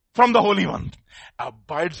 From the Holy One,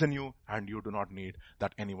 abides in you, and you do not need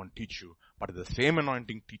that anyone teach you. But the same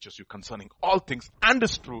anointing teaches you concerning all things, and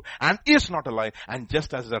is true, and is not a lie, and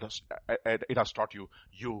just as it has taught you,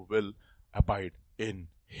 you will abide in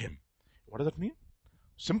him. What does that mean?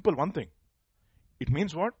 Simple one thing. It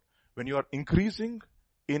means what? When you are increasing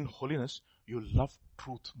in holiness, you love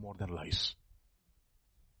truth more than lies.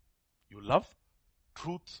 You love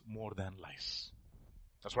truth more than lies.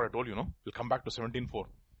 That's what I told you, no? We'll come back to 17:4.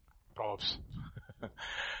 Proverbs.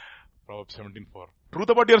 Proverbs 17:4. Truth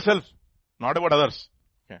about yourself, not about others.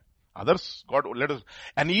 Okay. Others, God, let us.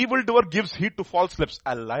 An evildoer gives heed to false lips.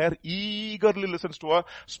 A liar eagerly listens to a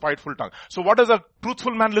spiteful tongue. So what does a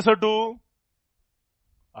truthful man listen to?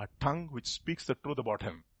 A tongue which speaks the truth about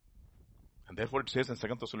him. And therefore it says in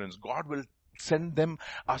 2 Thessalonians, God will send them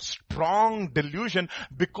a strong delusion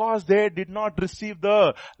because they did not receive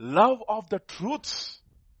the love of the truth.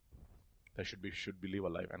 They should believe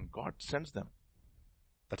alive, and God sends them.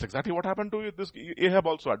 That's exactly what happened to this Ahab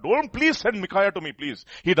also. Don't please send Micaiah to me, please.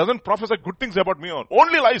 He doesn't prophesy good things about me, or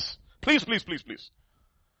only lies. Please, please, please, please.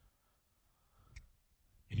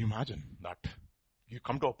 Can you imagine that? You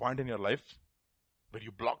come to a point in your life where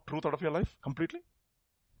you block truth out of your life completely?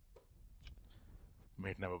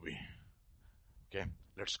 May it never be. Okay,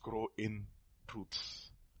 let's grow in truth.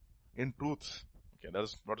 In truth. Okay, that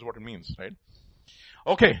is what it means, right?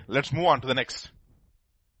 Okay, let's move on to the next.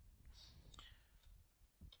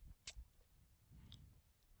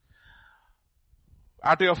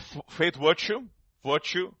 Add to your faith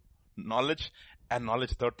virtue, knowledge, and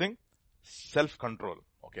knowledge, third thing, self-control.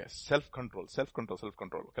 Okay, self-control.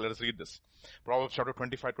 Okay, let us read this. Proverbs chapter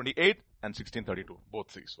 25:28 and 16:32,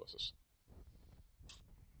 both these verses.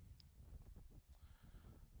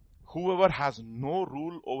 Whoever has no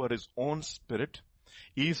rule over his own spirit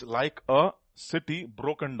is like a city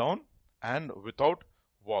broken down and without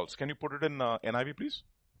walls. Can you put it in NIV, please?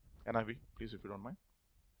 NIV, please, if you don't mind.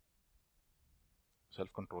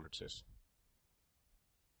 Self-control, it says.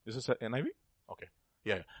 This is NIV? Okay.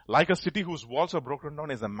 Yeah. Like a city whose walls are broken down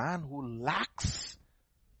is a man who lacks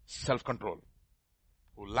self-control.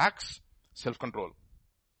 Who lacks self-control.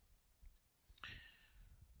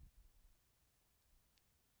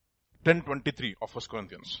 10:23 of 1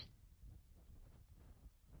 Corinthians.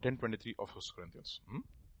 10:23 of 1 Corinthians.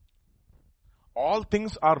 All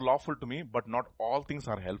things are lawful to me, but not all things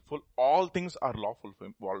are helpful. All things are lawful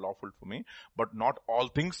for me, but not all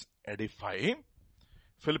things edify.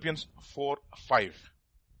 Philippians 4:5.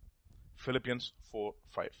 Philippians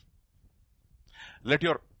 4:5. Let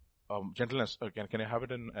your gentleness, can I have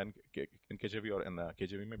it in KJV or in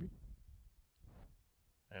KJV maybe?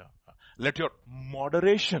 Yeah. Let your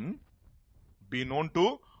moderation be known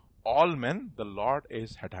to all men. The Lord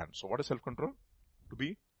is at hand. So what is self-control? To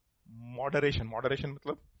be moderation. Moderation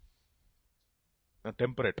matlab?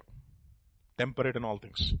 Temperate. Temperate in all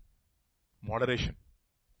things. Moderation.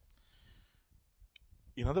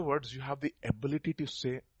 In other words, you have the ability to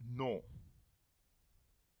say no.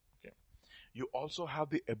 Okay. You also have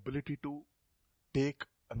the ability to take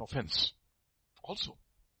an offense. Also.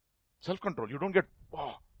 Self-control. You don't get,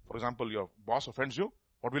 for example, your boss offends you.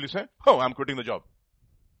 What will you say? Oh, I'm quitting the job.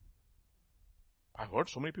 I've heard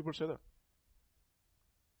so many people say that.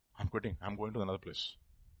 I'm quitting. I'm going to another place.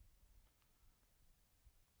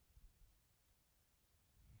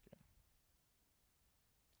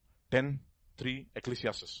 10:3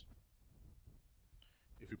 Ecclesiastes.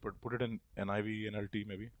 If you put it in NIV, NLT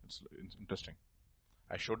maybe, it's interesting.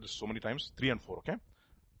 I showed this so many times. 3 and 4, okay?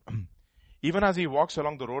 Even as he walks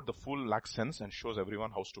along the road, the fool lacks sense and shows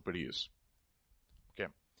everyone how stupid he is. Okay.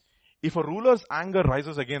 If a ruler's anger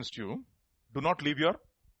rises against you, do not leave your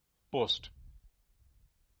post.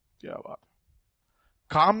 Yeah,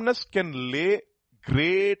 calmness can lay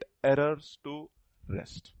great errors to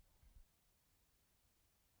rest.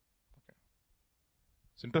 Okay.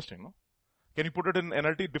 It's interesting, no? Can you put it in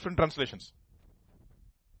NLT? Different translations.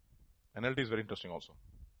 NLT is very interesting also.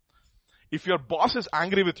 If your boss is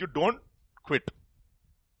angry with you, don't quit.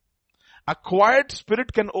 A quiet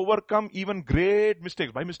spirit can overcome even great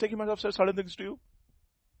mistakes. By mistake, he might have said certain things to you.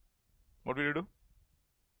 What will you do?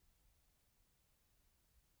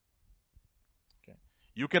 Okay.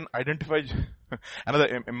 You can identify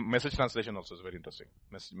another message translation also is very interesting.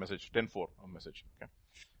 Message 10:4 message. Okay.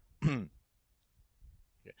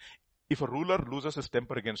 Okay. If a ruler loses his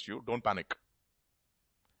temper against you, don't panic.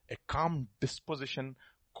 A calm disposition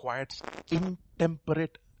quiets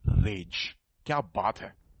intemperate rage. Kya baat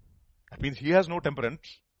hai? That means he has no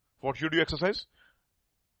temperance. What should you exercise?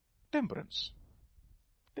 Temperance.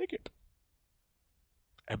 Take it.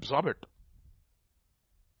 Absorb it.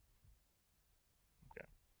 Okay.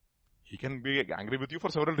 He can be angry with you for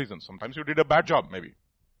several reasons. Sometimes you did a bad job, maybe.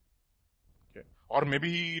 Okay. Or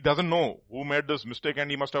maybe he doesn't know who made this mistake and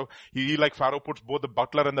he like Pharaoh puts both the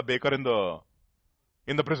butler and the baker in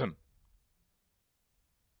the prison.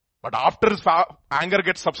 But after his anger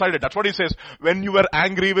gets subsided, that's what he says. When you were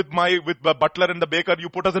angry with the butler and the baker, you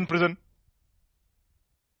put us in prison.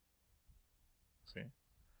 See?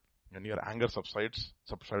 When your anger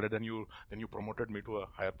subsided, then you promoted me to a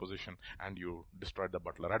higher position and you destroyed the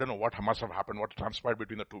butler. I don't know what must have happened, what transpired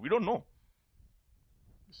between the two. We don't know.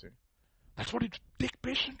 You see? That's what it take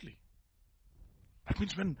patiently. That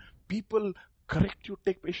means when people correct you,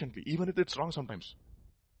 take patiently, even if it's wrong sometimes.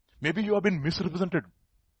 Maybe you have been misrepresented.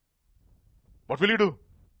 What will you do?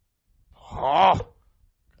 I'm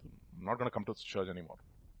not going to come to church anymore.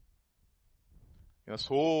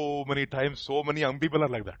 So many times, so many young people are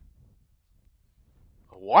like that.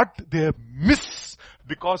 What they miss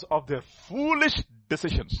because of their foolish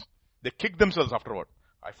decisions. They kick themselves afterward.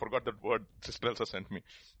 I forgot that word Sister Elsa sent me.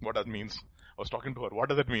 What that means. I was talking to her. What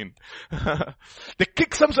does it mean? They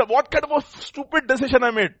kick themselves. What kind of a stupid decision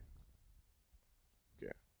I made?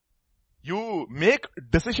 Okay. You make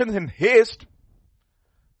decisions in haste.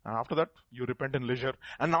 And after that, you repent in leisure.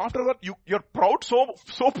 And after that, you're proud, so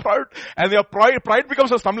proud. And your pride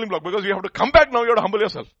becomes a stumbling block because you have to come back now, you have to humble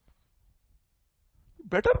yourself.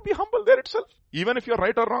 Better be humble there itself. Even if you're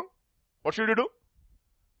right or wrong. What should you do?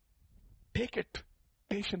 Take it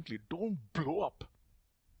patiently. Don't blow up.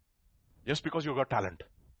 Just because you got talent.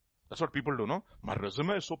 That's what people do, no? My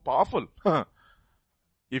resume is so powerful.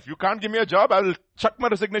 If you can't give me a job, I will chuck my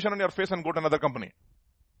resignation on your face and go to another company.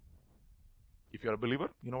 If you're a believer,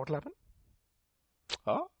 you know what will happen?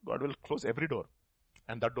 God will close every door.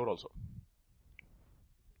 And that door also.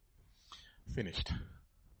 Finished.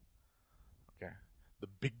 Okay. The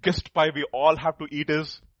biggest pie we all have to eat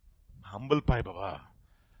is humble pie, Baba.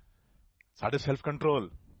 That is self-control.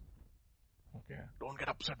 Okay. Don't get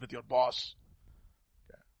upset with your boss.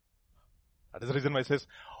 Okay. That is the reason why it says,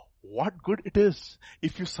 what good it is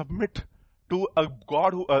if you submit to a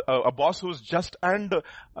God a boss who's just and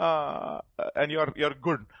you're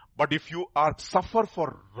good. But if you suffer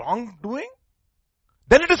for wrongdoing,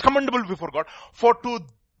 then it is commendable before God. For to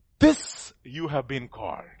this you have been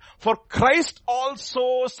called. For Christ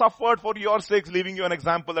also suffered for your sakes, leaving you an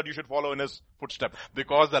example that you should follow in his footsteps.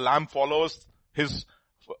 Because the lamb follows his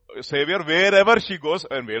Savior wherever she goes,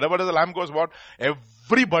 and wherever the lamb goes, what?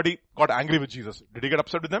 Everybody got angry with Jesus. Did he get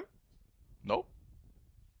upset with them? No.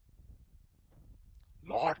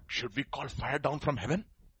 Lord, should we call fire down from heaven?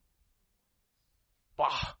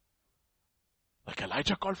 Bah. Like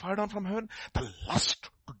Elijah called fire down from heaven? The lust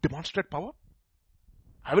to demonstrate power?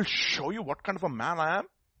 I will show you what kind of a man I am.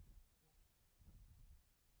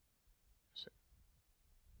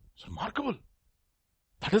 It's remarkable.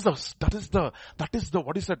 That is the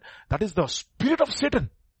spirit of Satan.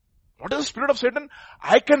 What is the spirit of Satan?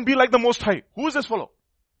 I can be like the Most High. Who is this fellow?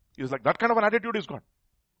 He is like, that kind of an attitude is God.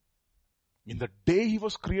 In the day he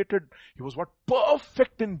was created, he was what?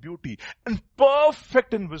 Perfect in beauty and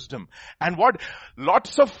perfect in wisdom. And what?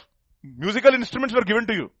 Lots of musical instruments were given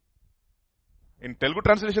to you. In Telugu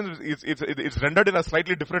translation, it's rendered in a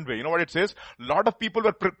slightly different way. You know what it says? A lot of people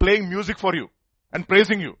were playing music for you and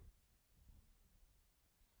praising you.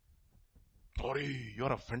 Glory,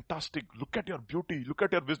 you're a fantastic. Look at your beauty. Look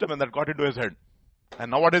at your wisdom. And that got into his head. And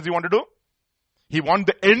now what does he want to do? He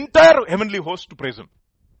wants the entire heavenly host to praise him.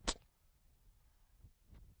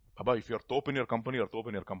 Baba, if you're top in your company, you're top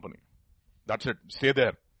in your company. That's it. Stay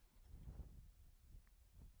there.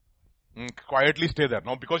 Quietly stay there.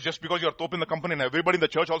 Now, just because you're top in the company and everybody in the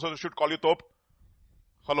church also should call you top.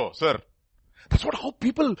 Hello, sir. That's how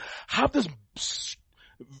people have this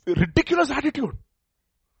ridiculous attitude.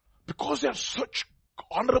 Because they are such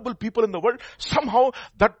honorable people in the world, somehow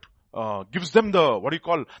that gives them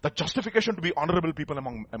the justification to be honorable people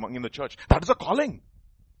among in the church. That is a calling.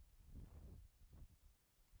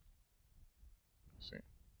 See?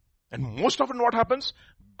 And most often what happens,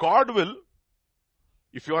 God will,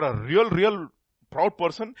 if you are a real proud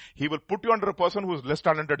person, he will put you under a person who is less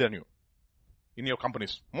talented than you in your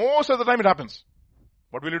companies. Most of the time it happens.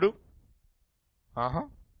 What will you do?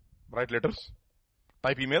 Write letters.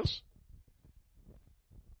 Type emails.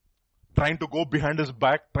 Trying to go behind his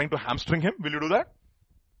back, trying to hamstring him. Will you do that?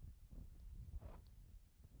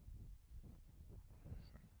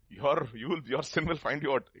 Your sin will find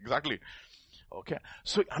you out. Exactly. Okay.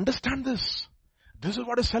 So understand this. This is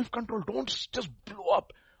what is self-control. Don't just blow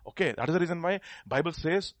up. Okay. That is the reason why Bible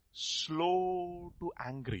says slow to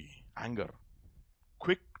angry. anger.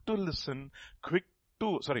 Quick to listen, quick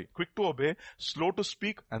to obey, slow to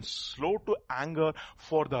speak, and slow to anger,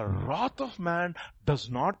 for the wrath of man does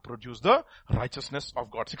not produce the righteousness of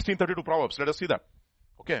God. 1632 Proverbs. Let us see that.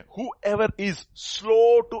 Okay. Whoever is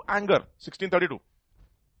slow to anger. 1632.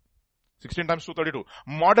 16 times 232.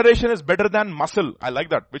 Moderation is better than muscle. I like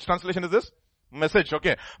that. Which translation is this? Message.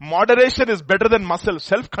 Okay. Moderation is better than muscle.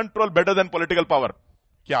 Self-control better than political power.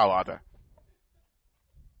 Kya baat hai?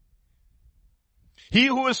 He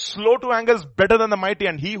who is slow to anger is better than the mighty,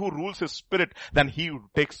 and he who rules his spirit than he who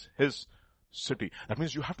takes his city. That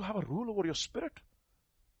means you have to have a rule over your spirit.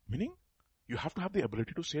 Meaning, you have to have the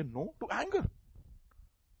ability to say no to anger.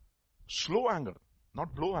 Slow anger,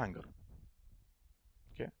 not blow anger.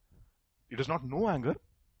 Okay. It is not no anger.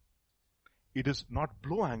 It is not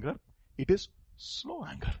blow anger. It is slow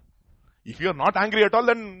anger. If you are not angry at all,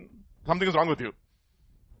 then something is wrong with you.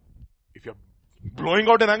 If you are blowing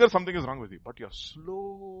out in anger, something is wrong with you. But you are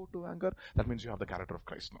slow to anger, that means you have the character of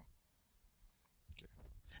Christ now. Okay.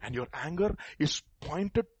 And your anger is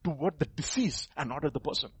pointed toward the disease and not at the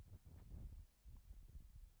person.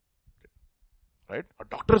 Okay. Right? A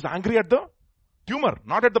doctor is angry at the tumor,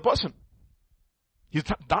 not at the person.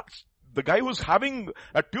 The guy who's having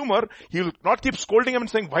a tumor, he will not keep scolding him and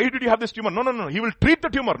saying, why did you have this tumor? No. He will treat the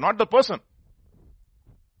tumor, not the person.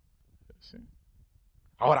 See?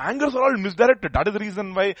 Our angers are all misdirected. That is the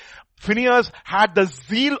reason why Phinehas had the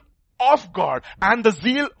zeal of God and the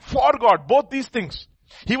zeal for God. Both these things.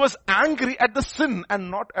 He was angry at the sin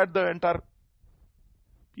and not at the entire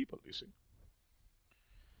people, you see.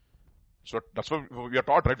 So that's what we are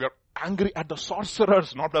taught, right? We are angry at the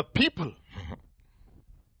sorcerers, not the people.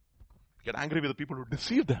 Get angry with the people who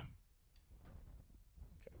deceive them.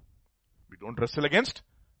 Okay. We don't wrestle against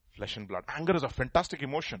flesh and blood. Anger is a fantastic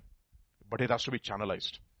emotion, but it has to be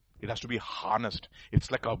channelized. It has to be harnessed.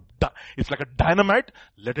 It's like a dynamite.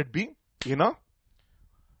 Let it be in a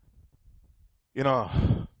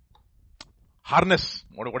harness.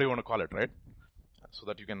 What do you want to call it, right? So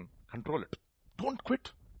that you can control it. Don't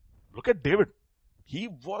quit. Look at David.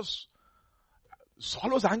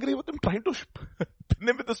 Saul was angry with him, trying to pin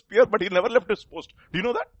him with a spear, but he never left his post. Do you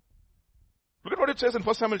know that? Look at what it says in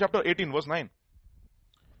 1 Samuel chapter 18, verse 9.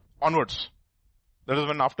 Onwards. That is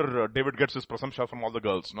when after David gets his prasamsha from all the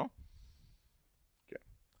girls, no? Okay.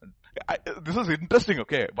 This is interesting,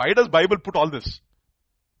 okay? Why does Bible put all this?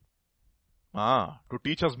 To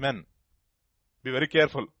teach us men. Be very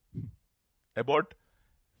careful about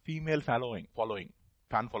female following.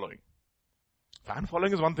 Fan following. Fan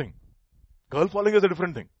following is one thing. Girl following is a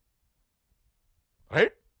different thing.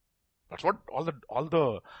 Right? That's what all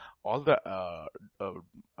the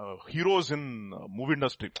heroes in movie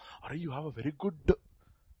industry. You have a very good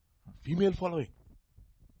female following.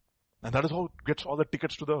 And that is how it gets all the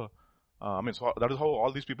tickets to the, so that is how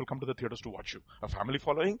all these people come to the theaters to watch you. A family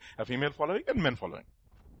following, a female following, and men following.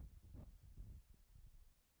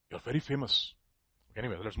 You're very famous.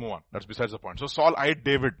 Anyway, let's move on. That's besides the point. So Saul eyed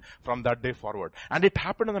David from that day forward. And it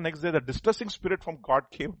happened on the next day that distressing spirit from God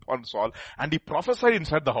came upon Saul, and he prophesied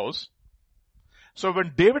inside the house. So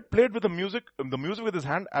when David played with the music with his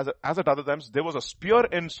hand, as at other times, there was a spear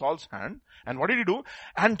in Saul's hand. And what did he do?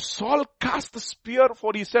 And Saul cast the spear,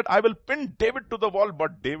 for he said, I will pin David to the wall.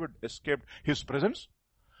 But David escaped his presence.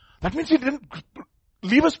 That means he didn't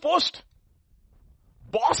leave his post.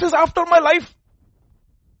 Boss is after my life.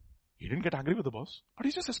 He didn't get angry with the boss, but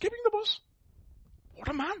he's just escaping the boss. What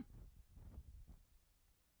a man.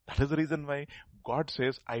 That is the reason why God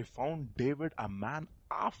says, I found David a man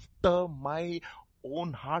after my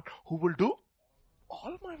own heart who will do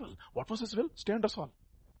all my will. What was his will? Stay under Saul.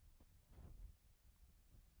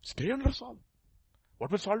 Stay under Saul. What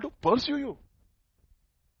will Saul do? Pursue you.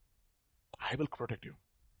 I will protect you.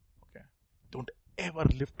 Okay. Don't ever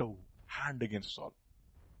lift a hand against Saul.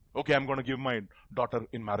 Okay, I'm going to give my daughter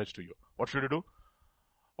in marriage to you. What should you do?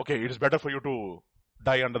 Okay, it is better for you to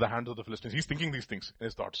die under the hands of the Philistines. He's thinking these things in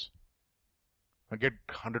his thoughts. And get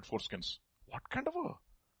 100 foreskins. What kind of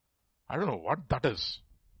I don't know what that is.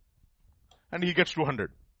 And he gets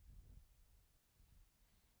 200.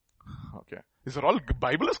 Okay.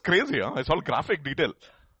 Bible is crazy, huh? It's all graphic detail.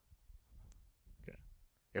 Okay.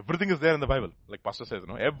 Everything is there in the Bible. Like Pastor says,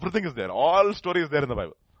 everything is there. All story is there in the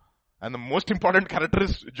Bible. And the most important character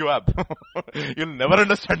is Joab. You'll never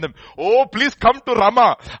understand him. Oh, please come to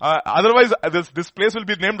Ramah. Otherwise, this place will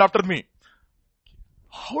be named after me.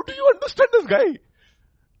 How do you understand this guy?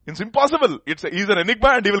 It's impossible. He's an enigma,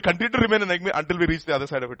 and he will continue to remain an enigma until we reach the other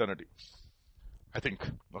side of eternity. I think.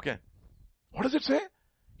 Okay. What does it say?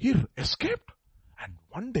 He escaped. And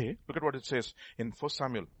one day, look at what it says in 1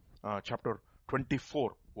 Samuel chapter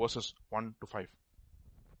 24, verses 1 to 5.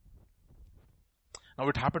 Now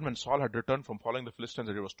it happened when Saul had returned from following the Philistines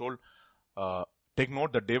that he was told, take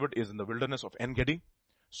note that David is in the wilderness of En-Gedi.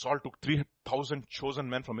 Saul took 3,000 chosen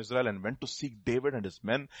men from Israel and went to seek David and his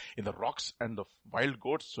men in the rocks and the wild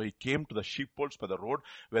goats. So he came to the sheepfolds by the road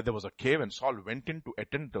where there was a cave, and Saul went in to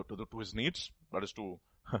attend to his needs, that is to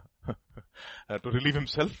relieve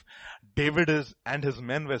himself. David and his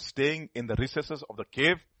men were staying in the recesses of the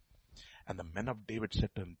cave. And the men of David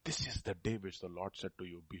said to him, this is the day which the Lord said to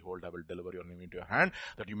you, behold, I will deliver your enemy into your hand,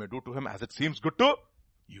 that you may do to him as it seems good to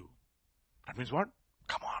you. That means what?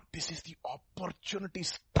 Come on, this is the opportunity.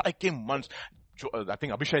 Strike him once. I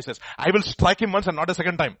think Abishai says, I will strike him once and not a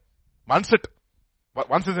second time. Once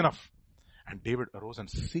is enough. And David arose and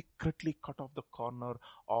secretly cut off the corner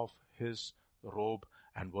of his robe.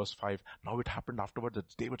 And verse 5, now it happened afterwards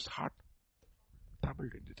that David's heart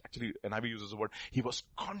troubled. Actually, NIV uses the word, he was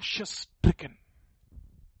conscience stricken.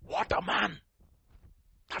 What a man.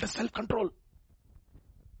 That is self-control.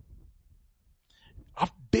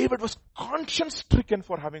 David was conscience stricken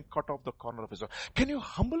for having cut off the corner of his robe. Can you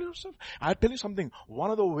humble yourself? I'll tell you something. One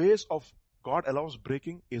of the ways of God allows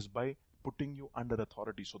breaking is by putting you under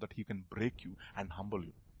authority so that he can break you and humble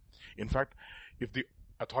you. In fact, if the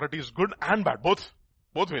authority is good and bad, both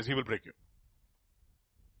ways, he will break you.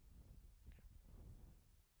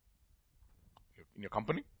 In your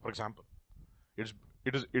company, for example, it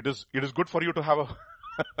is good for you to have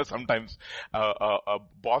sometimes a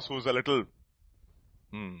boss who is a little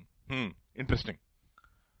interesting.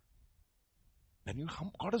 Then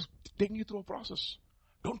God is taking you through a process.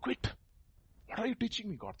 Don't quit. What are you teaching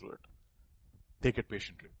me, God, through it? Take it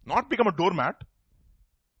patiently. Not become a doormat.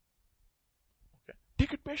 Okay.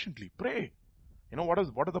 Take it patiently. Pray. You know what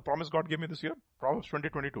is the promise God gave me this year? Proverbs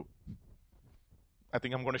 20:22. I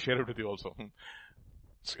think I'm going to share it with you also.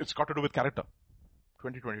 It's got to do with character.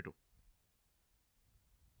 20:22.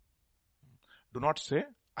 Do not say,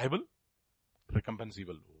 I will recompense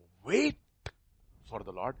evil. Wait for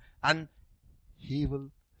the Lord and he will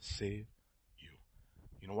save you.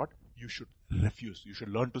 You know what? You should refuse. You should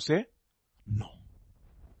learn to say no.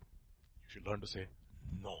 You should learn to say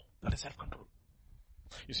no. That is self-control.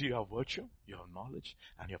 You see, you have virtue, you have knowledge,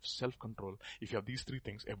 and you have self-control. If you have these three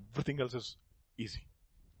things, everything else is easy.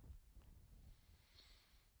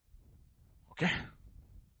 Okay?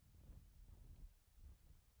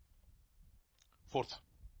 Fourth.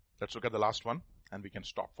 Let's look at the last one and we can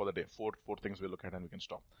stop for the day. Four things we'll look at and we can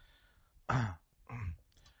stop.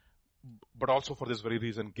 But also for this very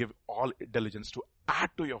reason, give all diligence to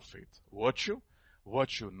add to your faith. Virtue,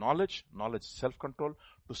 knowledge, self-control,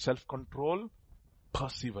 to self-control,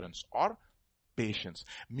 perseverance or patience.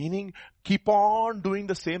 Meaning, keep on doing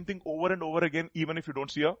the same thing over and over again even if you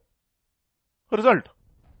don't see a result.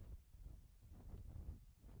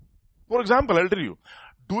 For example, I'll tell you,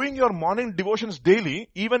 doing your morning devotions daily,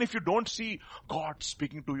 even if you don't see God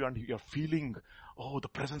speaking to you and you're feeling, the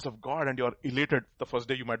presence of God and you're elated. The first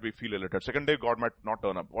day you might feel elated. Second day God might not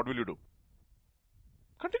turn up. What will you do?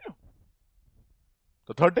 Continue.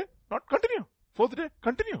 The third day, not continue. Fourth day,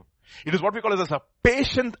 continue. It is what we call as a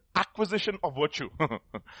patient acquisition of virtue. That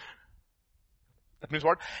means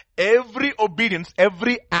what? Every obedience,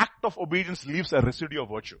 every act of obedience leaves a residue of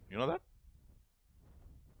virtue. You know that?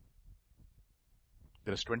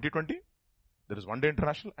 There is 2020, there is One Day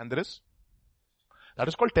International, and that is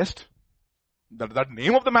called test. That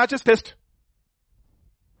name of the match is test.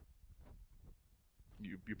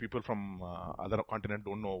 You people from other continent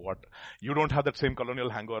don't know what. You don't have that same colonial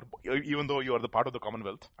hangover, even though you are the part of the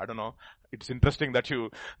Commonwealth. I don't know. It's interesting that you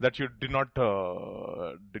did not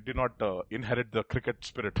inherit the cricket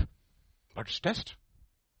spirit, but it's test,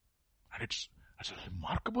 and it's a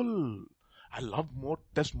remarkable. I love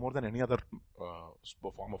test more than any other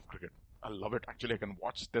form of cricket. I love it. Actually, I can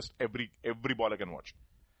watch test every ball I can watch.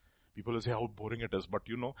 People will say how boring it is, but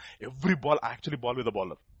every ball I actually ball with a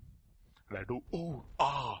baller. And I do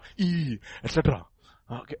etc.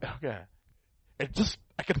 Okay. I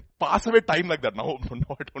can pass away time like that now.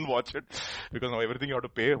 No, I don't watch it because now everything you have to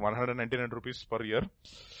pay 199 rupees per year.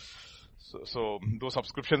 So those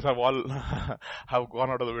subscriptions have all have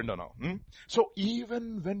gone out of the window now. So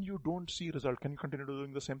even when you don't see result, can you continue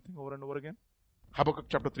doing the same thing over and over again? Habakkuk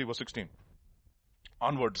chapter 3 verse 16.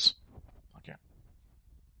 Onwards. Okay.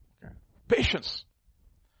 Patience.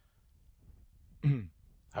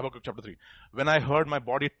 Habakkuk chapter 3. When I heard, my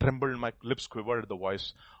body trembled, my lips quivered at the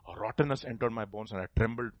voice. Rottenness entered my bones and I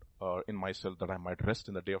trembled in myself that I might rest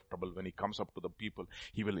in the day of trouble. When he comes up to the people,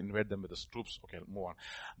 he will invade them with his troops. Okay, move on.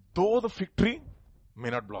 Though the fig tree may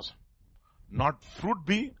not blossom, not fruit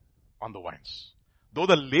be on the vines, Though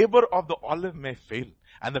the labor of the olive may fail,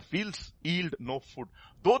 and the fields yield no food,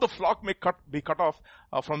 though the flock may be cut off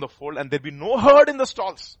from the fold, and there be no herd in the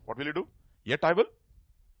stalls, what will you do? Yet I will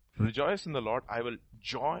rejoice in the Lord. I will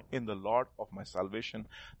joy in the Lord of my salvation.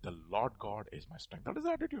 The Lord God is my strength. That is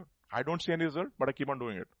the attitude. I don't see any result, but I keep on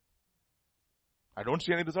doing it. I don't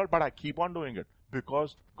see any result, but I keep on doing it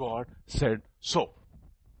because God said so.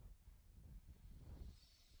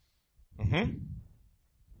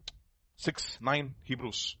 6, 9,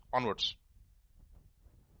 Hebrews onwards.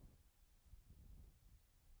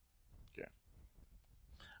 Okay.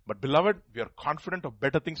 But beloved, we are confident of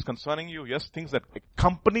better things concerning you. Yes, things that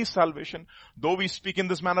accompany salvation. Though we speak in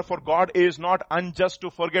this manner, for God is not unjust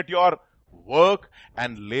to forget your work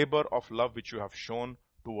and labor of love which you have shown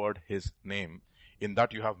toward his name, in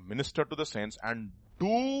that you have ministered to the saints and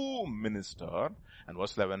do minister. And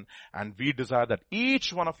verse 11, and we desire that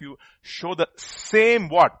each one of you show the same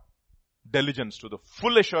what? Diligence to the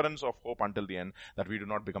full assurance of hope until the end, that we do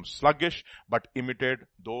not become sluggish, but imitate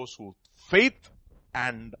those who faith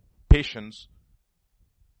and patience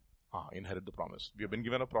inherit the promise. We have been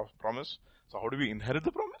given a promise. So how do we inherit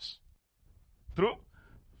the promise? Through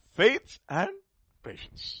faith and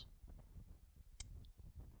patience.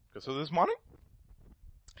 Okay, so this morning,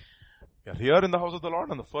 we are here in the house of the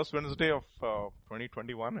Lord on the first Wednesday of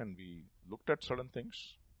 2021, and we looked at certain things,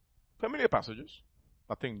 familiar passages,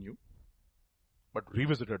 nothing new, but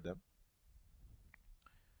revisited them.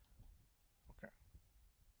 Okay.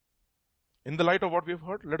 In the light of what we have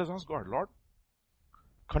heard, let us ask God, Lord,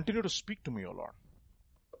 continue to speak to me, O Lord,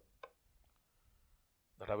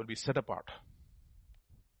 that I will be set apart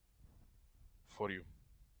for you,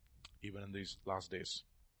 even in these last days.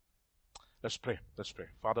 Let's pray. Let's pray.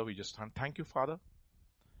 Father, we just thank you, Father.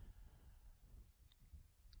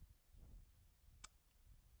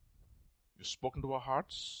 You've spoken to our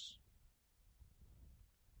hearts.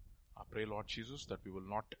 I pray, Lord Jesus, that we will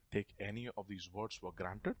not take any of these words for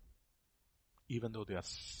granted, even though they are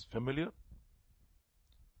familiar.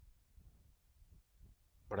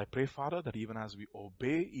 But I pray, Father, that even as we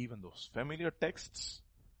obey even those familiar texts,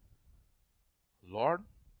 Lord,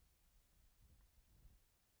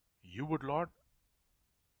 you would, Lord,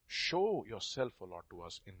 show yourself, O Lord, to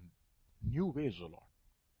us in new ways, O Lord.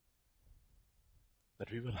 That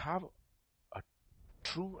we will have a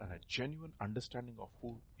true and a genuine understanding of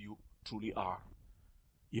who you truly are,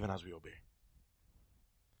 even as we obey.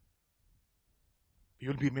 We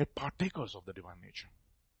will be made partakers of the divine nature,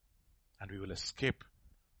 and we will escape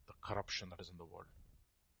the corruption that is in the world.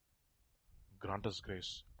 Grant us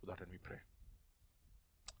grace to that, and we pray.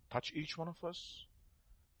 Touch each one of us.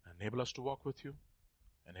 Enable us to walk with you.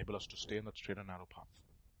 Enable us to stay in that straight and narrow path.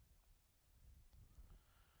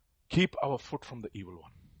 Keep our foot from the evil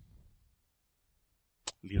one.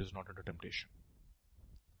 Lead us not into temptation.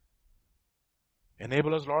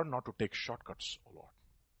 Enable us, Lord, not to take shortcuts, O Lord.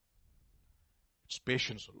 It's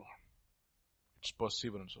patience, O Lord. It's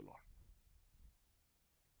perseverance, O Lord.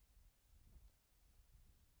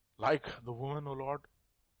 Like the woman, O Lord,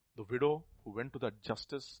 the widow who went to that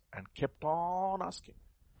justice and kept on asking,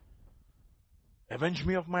 avenge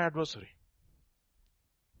me of my adversary.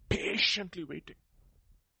 Patiently waiting.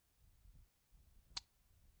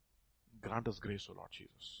 Grant us grace, O Lord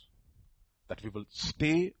Jesus, that we will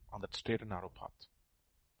stay on that straight and narrow path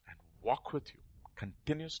and walk with you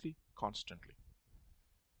continuously, constantly.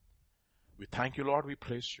 We thank you, Lord. We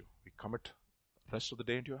praise you. We commit the rest of the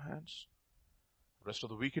day into your hands, the rest of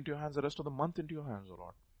the week into your hands, the rest of the month into your hands, O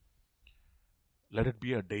Lord. Let it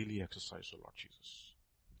be a daily exercise, O Lord Jesus.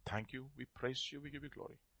 Thank you, we praise you, we give you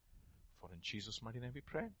glory. For in Jesus' mighty name we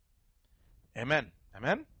pray. Amen.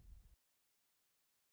 Amen.